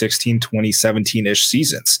 2016, 2017-ish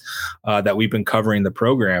seasons that we've been covering the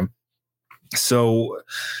program. So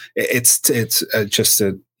it's just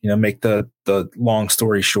to make the long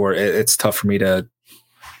story short, it's tough for me to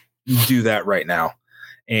do that right now.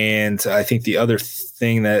 And I think the other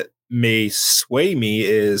thing that may sway me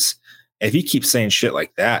is if he keeps saying shit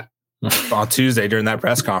like that on Tuesday during that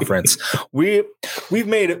press conference. We've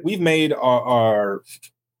made our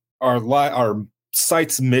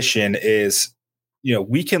site's mission is,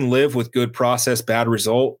 we can live with good process, bad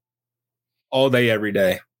result all day, every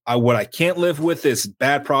day. What I can't live with is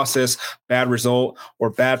bad process, bad result, or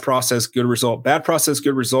bad process, good result. Bad process,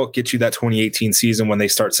 good result gets you that 2018 season when they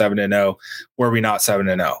start 7-0. Were we not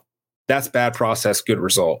 7-0? That's bad process, good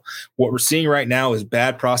result. What we're seeing right now is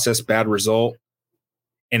bad process, bad result,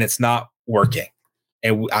 and it's not working.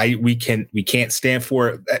 And we can't stand for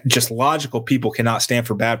it. Just logical people cannot stand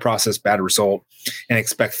for bad process, bad result, and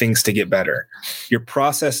expect things to get better. Your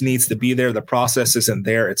process needs to be there. The process isn't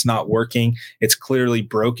there. It's not working. It's clearly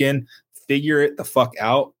broken. Figure it the fuck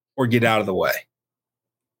out, or get out of the way.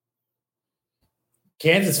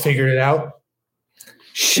 Kansas figured it out.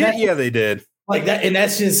 Shit, yeah, they did. Like that, and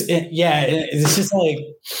that's just it's just like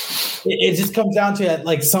it just comes down to, at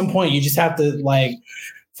like some point you just have to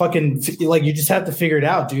you just have to figure it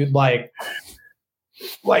out, dude. Like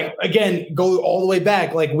again, go all the way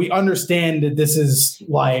back. Like, we understand that this is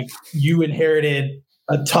like, you inherited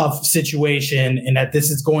a tough situation and that this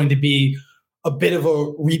is going to be a bit of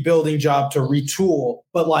a rebuilding job to retool.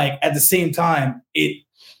 But like, at the same time,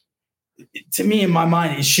 to me, in my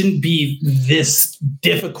mind, it shouldn't be this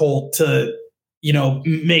difficult to,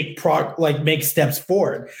 make steps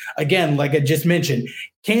forward. Again, like I just mentioned,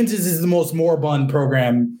 Kansas is the most moribund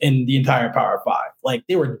program in the entire Power Five. Like,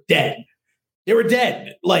 they were dead. They were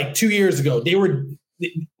dead like 2 years ago. They were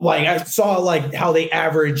like, I saw like how they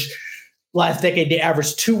averaged last decade. They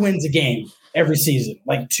averaged 2 wins a game every season,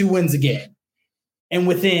 like 2 wins a game. And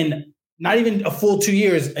within not even a full 2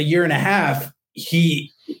 years, a year and a half,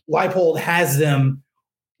 Leipold has them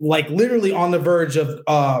like literally on the verge of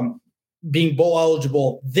being bowl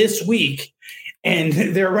eligible this week, and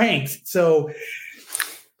they're ranked. So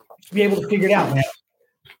should be able to figure it out, man.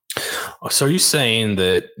 So are you saying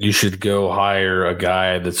that you should go hire a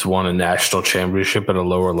guy that's won a national championship at a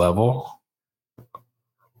lower level?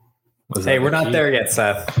 Hey, we're not there yet,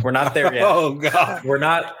 Seth. We're not there yet. Oh, God. We're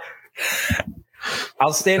not.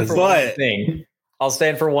 I'll stand for one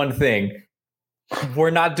thing.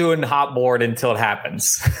 We're not doing hot board until it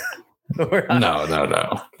happens.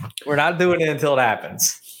 No. We're not doing it until it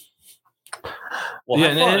happens. Well, yeah,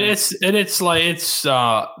 and it's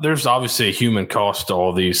there's obviously a human cost to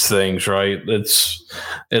all these things, right?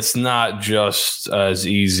 It's not just as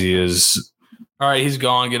easy as, all right, he's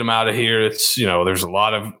gone, get him out of here. It's, there's a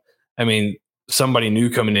lot of, somebody new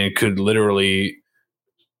coming in could literally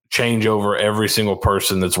change over every single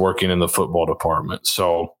person that's working in the football department.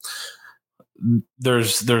 So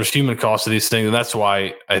there's human cost to these things, and that's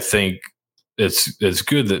why I think it's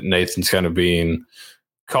good that Nathan's kind of being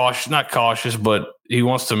not cautious, but he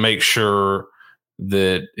wants to make sure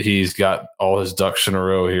that he's got all his ducks in a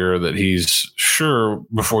row here, that he's sure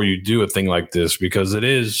before you do a thing like this, because it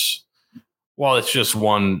is, while it's just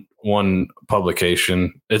one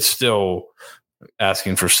publication, it's still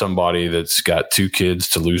asking for somebody that's got 2 kids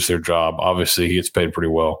to lose their job. Obviously, he gets paid pretty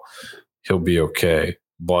well. He'll be okay.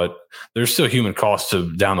 But there's still human costs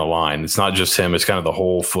to down the line. It's not just him. It's kind of the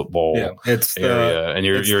whole football area. And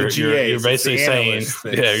you're basically saying,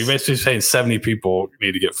 you're basically saying 70 people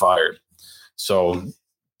need to get fired. So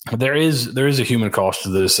there is a human cost to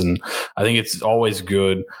this, and I think it's always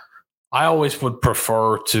good. I always would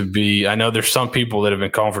prefer to be. I know there's some people that have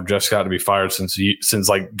been calling for Jeff Scott to be fired since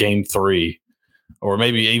like game 3, or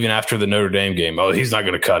maybe even after the Notre Dame game. Oh, he's not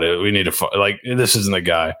going to cut it. We need to this isn't the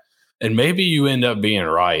guy. And maybe you end up being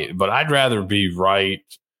right, but I'd rather be right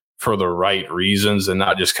for the right reasons and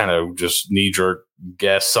not just kind of just knee-jerk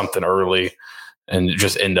guess something early and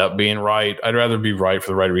just end up being right. I'd rather be right for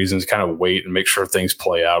the right reasons, kind of wait and make sure things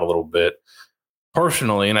play out a little bit.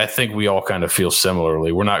 Personally, and I think we all kind of feel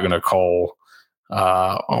similarly, we're not going to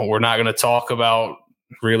we're not going to talk about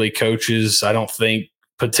really coaches. I don't think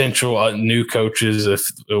potential new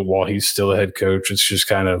coaches while he's still a head coach. It's just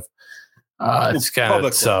kind of it's kind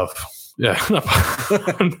of tough. Yeah,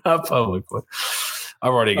 not publicly.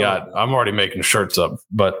 I'm already making shirts up,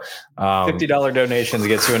 but $50 donations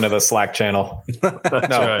gets you into the Slack channel. That's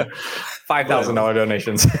right. $5,000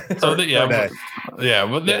 donations. So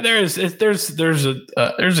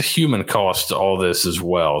but there's a human cost to all this as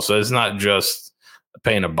well. So it's not just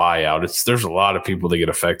paying a buyout. There's a lot of people that get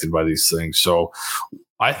affected by these things. So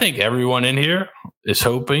I think everyone in here is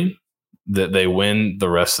hoping that they win the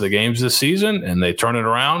rest of the games this season and they turn it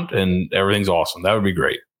around and everything's awesome. That would be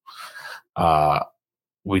great.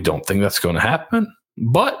 We don't think that's going to happen,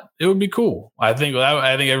 but it would be cool. I think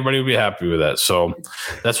everybody would be happy with that. So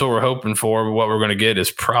that's what we're hoping for. What we're going to get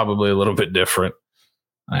is probably a little bit different,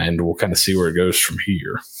 and we'll kind of see where it goes from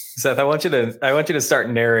here. Seth, I want you to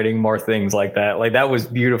start narrating more things like that. Like, that was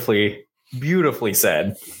beautifully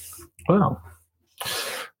said. Well,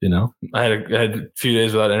 I had a few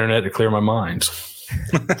days without internet to clear my mind.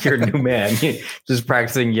 You're a new man. Just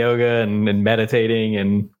practicing yoga and meditating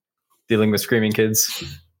and dealing with screaming kids.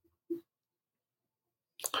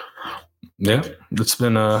 Yeah, it's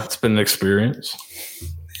been an experience.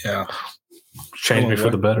 Yeah, changed me for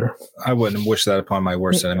the better. I wouldn't wish that upon my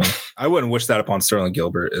worst enemy. I wouldn't wish that upon Sterling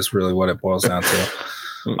Gilbert. Is really what it boils down to.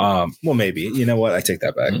 Well, maybe, you know what? I take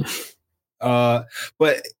that back.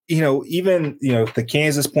 But even the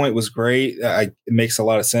Kansas point was great. It makes a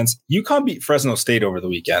lot of sense. UConn beat Fresno State over the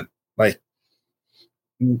weekend. Like,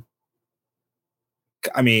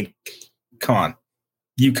 I mean, come on,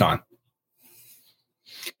 UConn.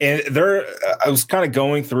 And I was kind of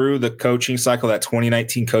going through the coaching cycle, that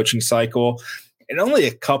 2019 coaching cycle, and only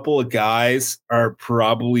a couple of guys are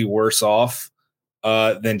probably worse off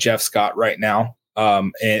than Jeff Scott right now.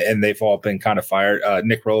 And they've all been kind of fired.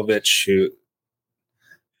 Nick Rolovich, who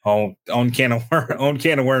own can of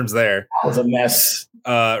worms there. That was a mess.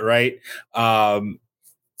 Right. Carl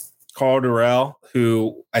Durrell,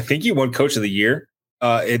 who I think he won Coach of the Year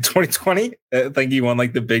in 2020. I think he won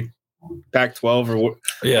like the big Pac-12 or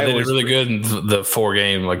yeah, they did really good in the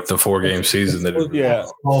 4-game season. Yeah,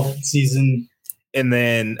 season. And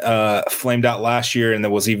then flamed out last year, and that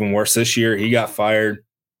was even worse this year. He got fired.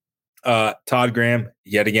 Todd Graham,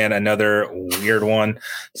 yet again, another weird one.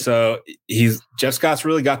 So Jeff Scott's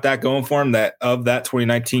really got that going for him, that of that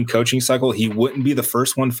 2019 coaching cycle, he wouldn't be the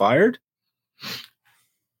first one fired.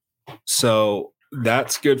 So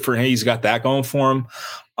that's good for him. He's got that going for him.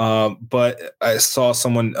 But I saw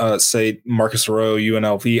someone say Marcus Arroyo,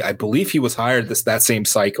 UNLV. I believe he was hired that same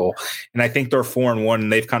cycle. And I think they're 4-1,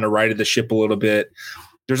 and they've kind of righted the ship a little bit.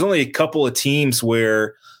 There's only a couple of teams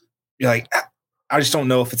where I just don't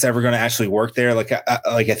know if it's ever going to actually work there.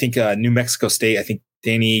 I think New Mexico State, I think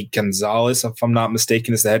Danny Gonzalez, if I'm not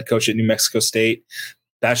mistaken, is the head coach at New Mexico State.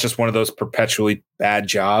 That's just one of those perpetually bad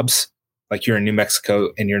jobs. Like you're in New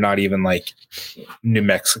Mexico and you're not even like New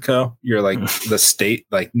Mexico. You're like the state,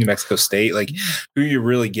 like New Mexico State, like who you're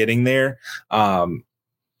really getting there.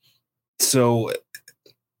 So,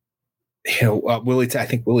 I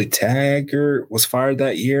think Willie Taggart was fired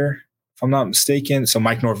that year, if I'm not mistaken. So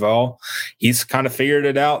Mike Norvell, he's kind of figured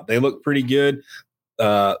it out. They look pretty good.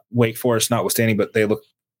 Wake Forest notwithstanding, but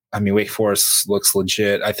Wake Forest looks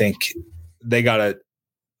legit. I think they got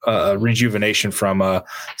a rejuvenation from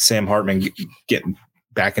Sam Hartman getting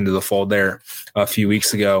back into the fold there a few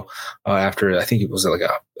weeks ago after I think it was like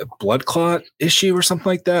a blood clot issue or something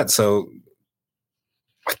like that. So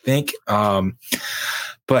I think,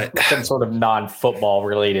 but some sort of non-football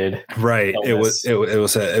related, right? Illness. It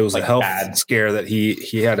was a health scare that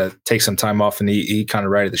he had to take some time off and he kind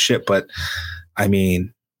of righted the ship. But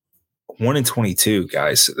 1-22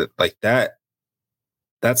 guys like that.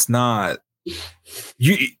 That's not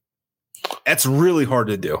you. That's really hard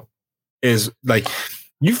to do. Is like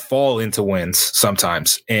you fall into wins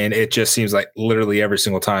sometimes, and it just seems like literally every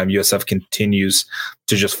single time USF continues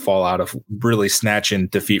to just fall out of really snatching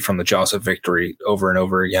defeat from the jaws of victory over and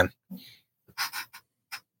over again.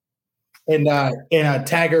 And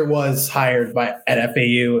Taggart was hired at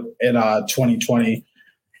FAU in 2020,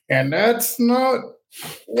 and that's not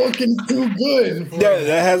looking too good. Yeah,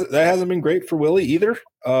 that hasn't been great for Willie either.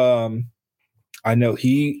 I know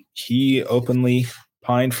he openly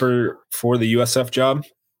pined for the USF job.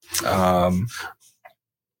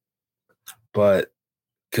 But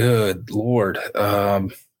good Lord.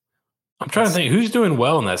 I'm trying to think who's doing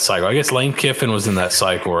well in that cycle. I guess Lane Kiffin was in that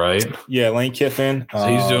cycle, right? Yeah, Lane Kiffin. So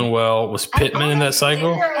he's doing well. Was Pittman in that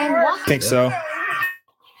cycle? I think so.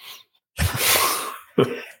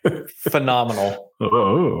 Phenomenal.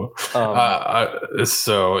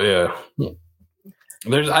 So yeah.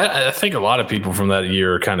 I think a lot of people from that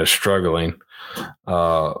year are kind of struggling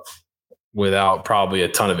without probably a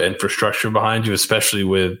ton of infrastructure behind you, especially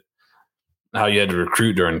with how you had to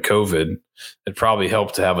recruit during COVID. It probably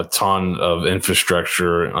helped to have a ton of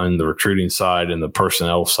infrastructure on the recruiting side and the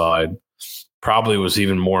personnel side. Probably was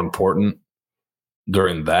even more important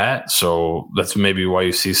during that. So that's maybe why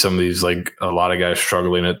you see some of these, like a lot of guys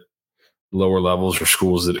struggling at lower levels or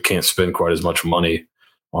schools that can't spend quite as much money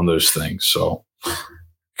on those things. So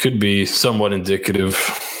could be somewhat indicative.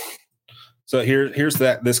 So here's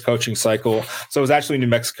this coaching cycle. So it was actually New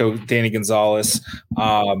Mexico, Danny Gonzalez,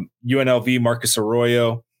 UNLV, Marcus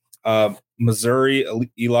Arroyo, Missouri,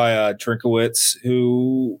 Eli Drinkowitz,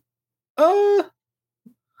 who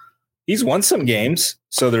he's won some games.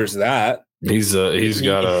 So there's that. He's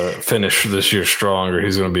got to finish this year strong, or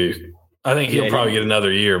he's going to be. I think he'll probably get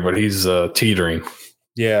another year, but he's teetering.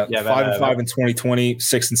 Yeah, 5-5 in 2020,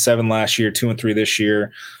 6-7 last year, 2-3 this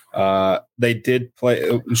year. They did play.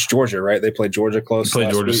 It was Georgia, right? They played Georgia close. They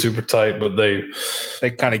played Georgia super tight, but they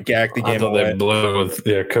kind of gagged the game. I thought away. They blew with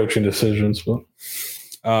their coaching decisions. But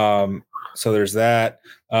so there's that.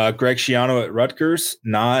 Greg Schiano at Rutgers,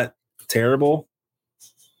 not terrible.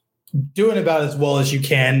 Doing about as well as you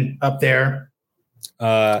can up there.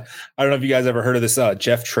 I don't know if you guys ever heard of this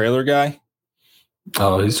Jeff Traylor guy.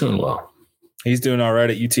 Oh, he's doing well. He's doing all right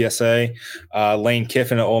at UTSA. Lane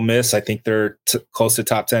Kiffin at Ole Miss, I think they're close to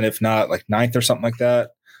top 10, if not like 9th or something like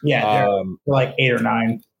that. Yeah, they're like 8 or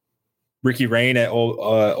 9. Ricky Rain at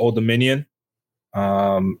Old Dominion.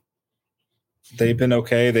 They've been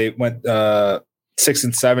okay. They went 6-7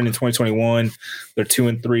 in 2021. They're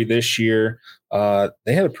 2-3 this year.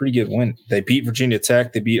 They had a pretty good win. They beat Virginia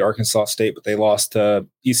Tech. They beat Arkansas State, but they lost to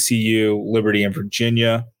ECU, Liberty, and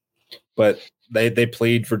Virginia. But they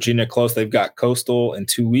played Virginia close. They've got Coastal in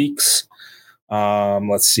 2 weeks.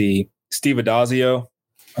 Let's see. Steve Adazio.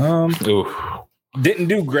 Didn't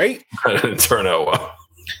do great. Didn't turn out well.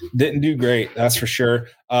 Didn't do great. That's for sure.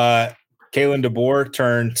 Kalen DeBoer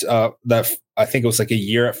turned that I think it was like a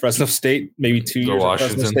year at Fresno State, maybe 2 years at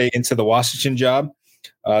Fresno State into the Washington job.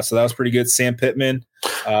 So that was pretty good. Sam Pittman,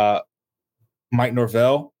 Mike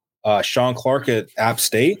Norvell, Sean Clark at App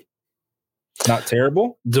State. Not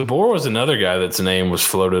terrible. DeBoer was another guy that's name was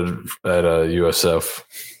floated at USF.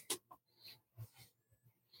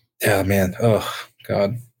 Yeah, man. Oh,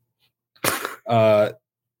 God.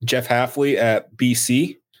 Jeff Hafley at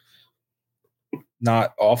BC.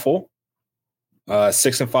 Not awful.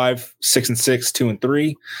 6-5,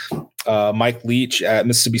 6-6, 2-3. Mike Leach at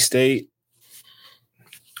Mississippi State.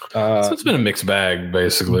 So it's been a mixed bag,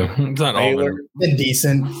 basically. It's not Baylor, been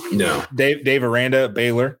decent. No. Dave Aranda at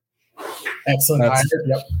Baylor. Excellent hire.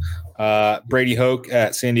 Brady Hoke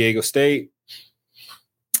at San Diego State.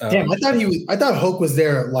 Damn, I thought Hoke was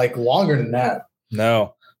there like longer than that.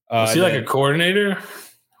 No. Was he like a coordinator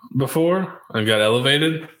before and got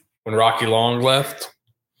elevated when Rocky Long left?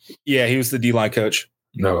 Yeah, he was the D-line coach.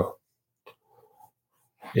 No.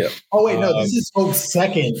 Yeah. Oh wait, no, this is Hoke's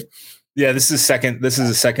second. Yeah, this is second. This is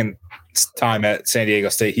his second time at San Diego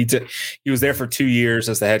State. He was there for 2 years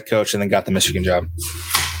as the head coach and then got the Michigan job.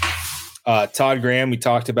 Todd Graham, we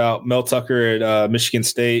talked about. Mel Tucker at Michigan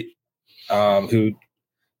State, who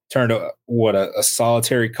turned a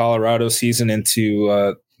solitary Colorado season into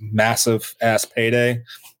a massive ass payday.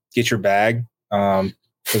 Get your bag,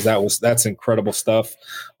 because that's incredible stuff.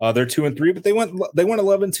 They're 2-3, but they went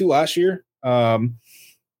 11-2 last year.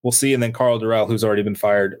 We'll see. And then Carl Durrell, who's already been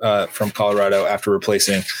fired from Colorado after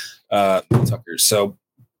replacing Tucker. So,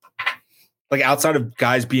 like, outside of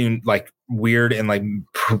guys being like weird and like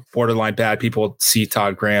borderline bad, people see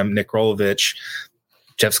Todd Graham, Nick Rolovich.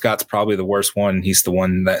 Jeff Scott's probably the worst one. He's the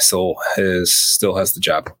one that still has the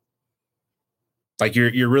job. Like,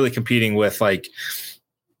 you're really competing with like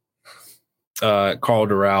Carl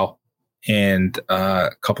Durrell and a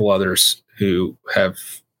couple others who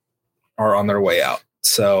are on their way out.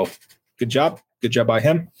 So good job by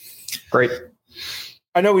him. Great.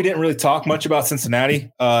 I know we didn't really talk much about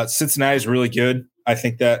Cincinnati. Cincinnati is really good. I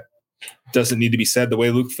think that doesn't need to be said. The way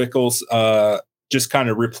Luke Fickell's just kind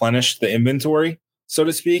of replenished the inventory, so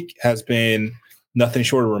to speak, has been nothing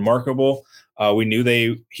short of remarkable. We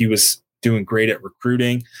knew he was doing great at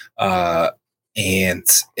recruiting, and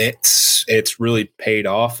it's really paid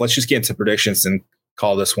off. Let's just get into predictions and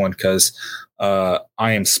call this one, because I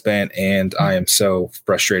am spent and I am so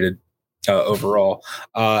frustrated overall.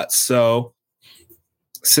 So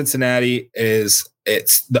Cincinnati it's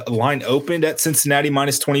the line opened at Cincinnati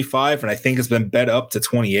 -25, and I think it's been bet up to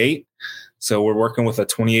 28. So we're working with a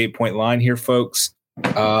 28-point line here, folks.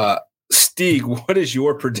 Steeg, what is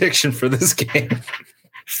your prediction for this game?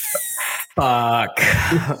 Fuck.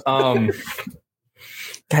 God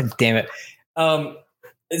damn it.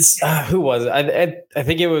 It's who was it? I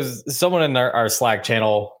think it was someone in our Slack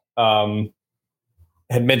channel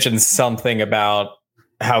had mentioned something about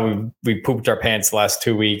how we pooped our pants the last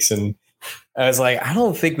 2 weeks, and I was like, I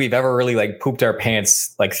don't think we've ever really like pooped our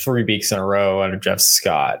pants like 3 weeks in a row under Jeff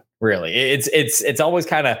Scott. Really, it's always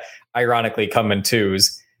kind of ironically come in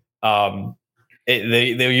twos.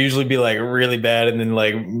 They'll usually be like really bad and then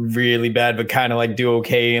like really bad, but kind of like do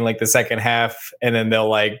okay in like the second half, and then they'll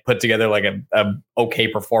like put together like a okay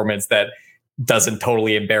performance that doesn't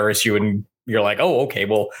totally embarrass you, and you're like, oh, okay,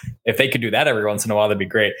 well, if they could do that every once in a while, that'd be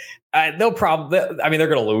great. No problem. I mean, they're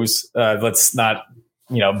going to lose. Let's not,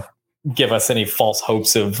 give us any false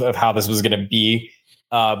hopes of how this was going to be.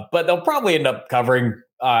 But they'll probably end up covering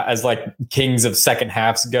as like kings of second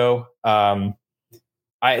halves go.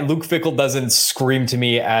 Luke Fickell doesn't scream to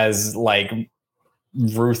me as like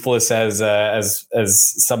ruthless as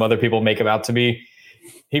some other people make him out to be.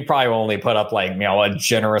 He probably will only put up like, a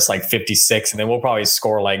generous like 56, and then we'll probably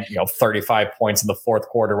score like, 35 points in the fourth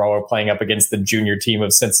quarter while we're playing up against the junior team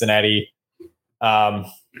of Cincinnati.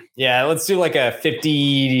 Yeah, let's do like a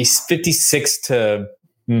 56 to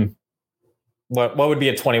what would be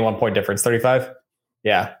a 21 point difference? 35?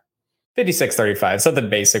 Yeah. 56-35, something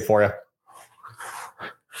basic for you.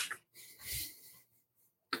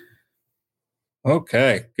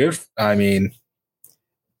 Okay, good. I mean,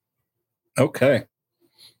 okay.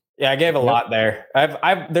 Yeah, I gave a lot there.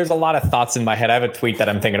 There's a lot of thoughts in my head. I have a tweet that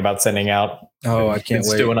I'm thinking about sending out. Oh, I can't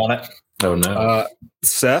wait. Doing on it. Oh no,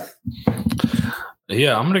 Seth.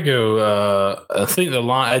 Yeah, I'm gonna go. I think the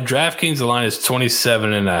line at DraftKings, the line is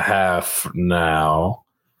 27.5 now,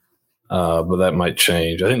 but that might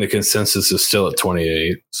change. I think the consensus is still at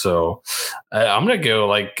 28. So I'm gonna go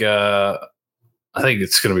like. I think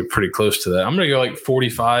it's going to be pretty close to that. I'm going to go like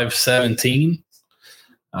 45-17.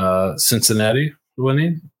 Cincinnati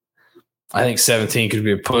winning. I think 17 could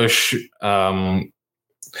be a push. If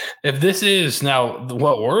this is now,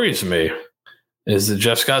 what worries me is that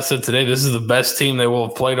Jeff Scott said today this is the best team they will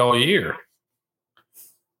have played all year.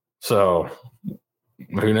 So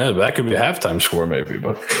who knows? That could be a halftime score maybe.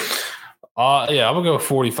 But yeah, I'm going to go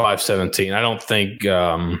 45-17. I don't think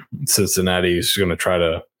Cincinnati is going to try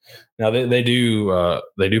to. Now they do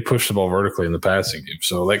push the ball vertically in the passing game,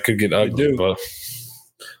 so that could get ugly. But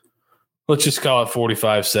let's just call it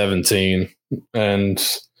 45-17, and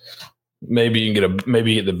maybe you can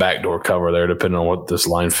get the backdoor cover there, depending on what this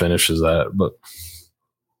line finishes at. But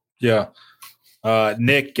yeah,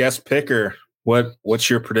 Nick, guest picker, what's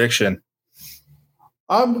your prediction?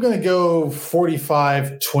 I'm gonna go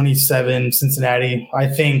 45-27 Cincinnati. I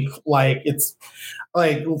think like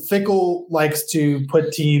like Fickle likes to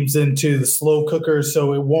put teams into the slow cooker,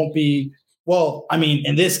 so it won't be. Well, I mean,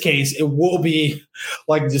 in this case, it will be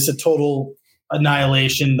like just a total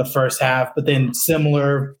annihilation the first half, but then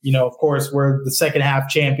similar. Of course, we're the second half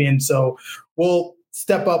champion, so we'll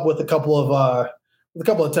step up with a couple of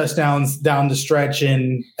touchdowns down the stretch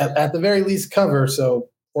and at the very least cover. So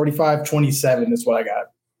 45-27 is what I got.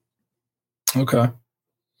 Okay.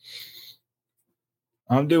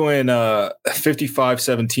 I'm doing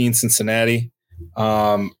 55-17 Cincinnati.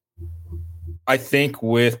 I think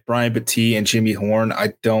with Brian Battie and Jimmy Horn,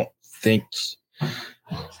 I don't think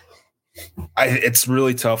it's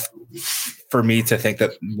really tough for me to think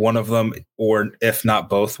that one of them, or if not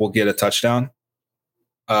both, will get a touchdown.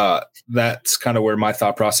 That's kind of where my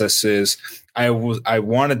thought process is. I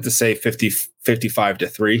wanted to say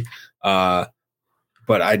 55-3,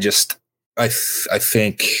 but I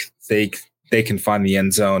think they can find the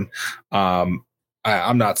end zone.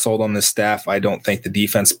 I'm not sold on this staff. I don't think the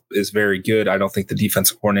defense is very good. I don't think the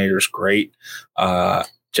defensive coordinator is great.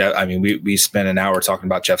 We spent an hour talking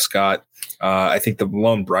about Jeff Scott. I think the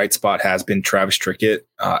lone bright spot has been Travis Trickett.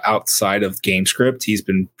 Outside of game script, he's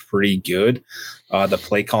been pretty good. The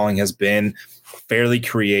play calling has been fairly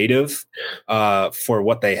creative for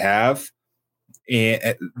what they have.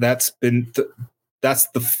 And that's been that's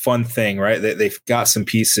the fun thing, right? They've got some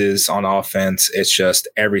pieces on offense. It's just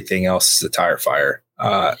everything else is a tire fire.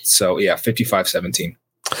 55-17.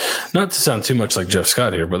 Not to sound too much like Jeff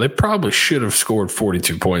Scott here, but they probably should have scored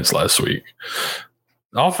 42 points last week.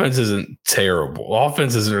 Offense isn't terrible.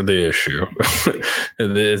 Offenses are the issue.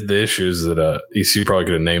 the issue is that ECU probably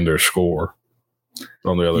could have named their score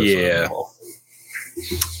on the other side of the ball.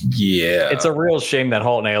 Yeah, it's a real shame that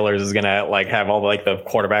Holton Ahlers is gonna have all the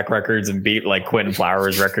quarterback records and beat Quentin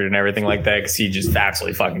Flowers' record and everything like that, because he just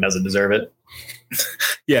absolutely fucking doesn't deserve it.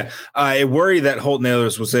 Yeah, I worry that Holton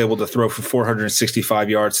Ahlers was able to throw for 465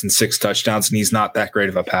 yards and 6 touchdowns, and he's not that great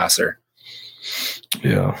of a passer.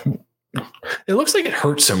 Yeah, it looks like it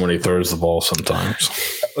hurts him when he throws the ball sometimes.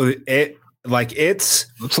 It's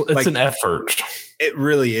an effort. It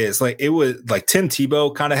really is. It was Tim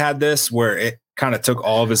Tebow kind of had this where it kind of took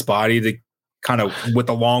all of his body to kind of with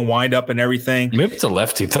the long wind up and everything. Maybe it's a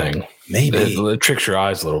lefty thing. Maybe it tricks your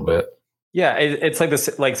eyes a little bit. Yeah, it's like this.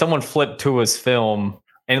 Someone flipped to his film,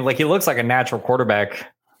 and he looks like a natural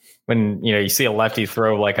quarterback when you see a lefty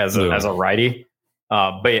throw as a righty.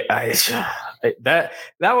 But that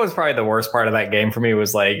was probably the worst part of that game for me.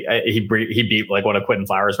 Was he beat one of Quentin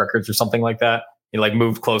Flowers' records or something like that. He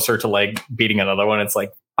moved closer to beating another one. It's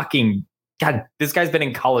fucking God. This guy's been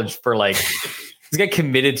in college for this guy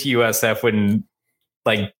committed to USF when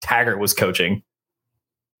Taggart was coaching.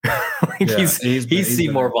 He's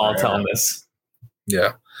Seymour Volatile on this.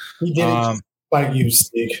 Yeah, he did it by you,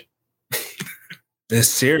 Steeg.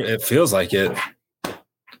 It feels like it.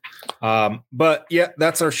 But yeah,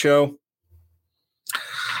 that's our show.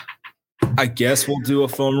 I guess we'll do a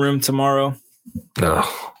film room tomorrow. No,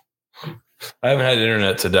 I haven't had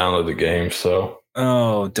internet to download the game, so.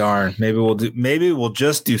 Oh darn! Maybe we'll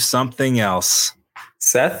just do something else.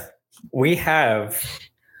 Seth, we have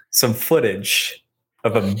some footage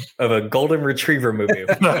of a golden retriever movie.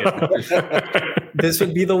 This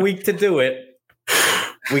would be the week to do it.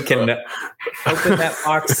 We can open that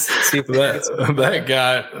box. See if that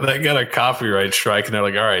got a copyright strike, and they're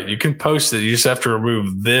like, "All right, you can post it. You just have to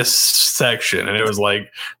remove this section." And it was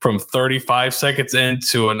from 35 seconds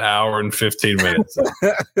into an hour and 15 minutes.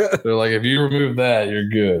 They're like, "If you remove that, you're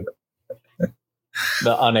good."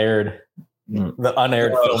 The unaired film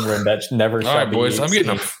room that never. All right, boys. I'm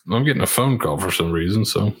getting a phone call for some reason.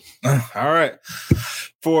 So, all right.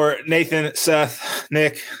 For Nathan, Seth,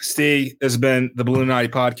 Nick, Steeg, this has been the Bulluminati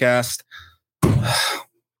Podcast.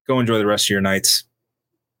 Go enjoy the rest of your nights.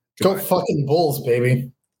 Goodbye. Go fucking Bulls,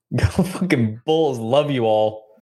 baby. Go fucking Bulls. Love you all.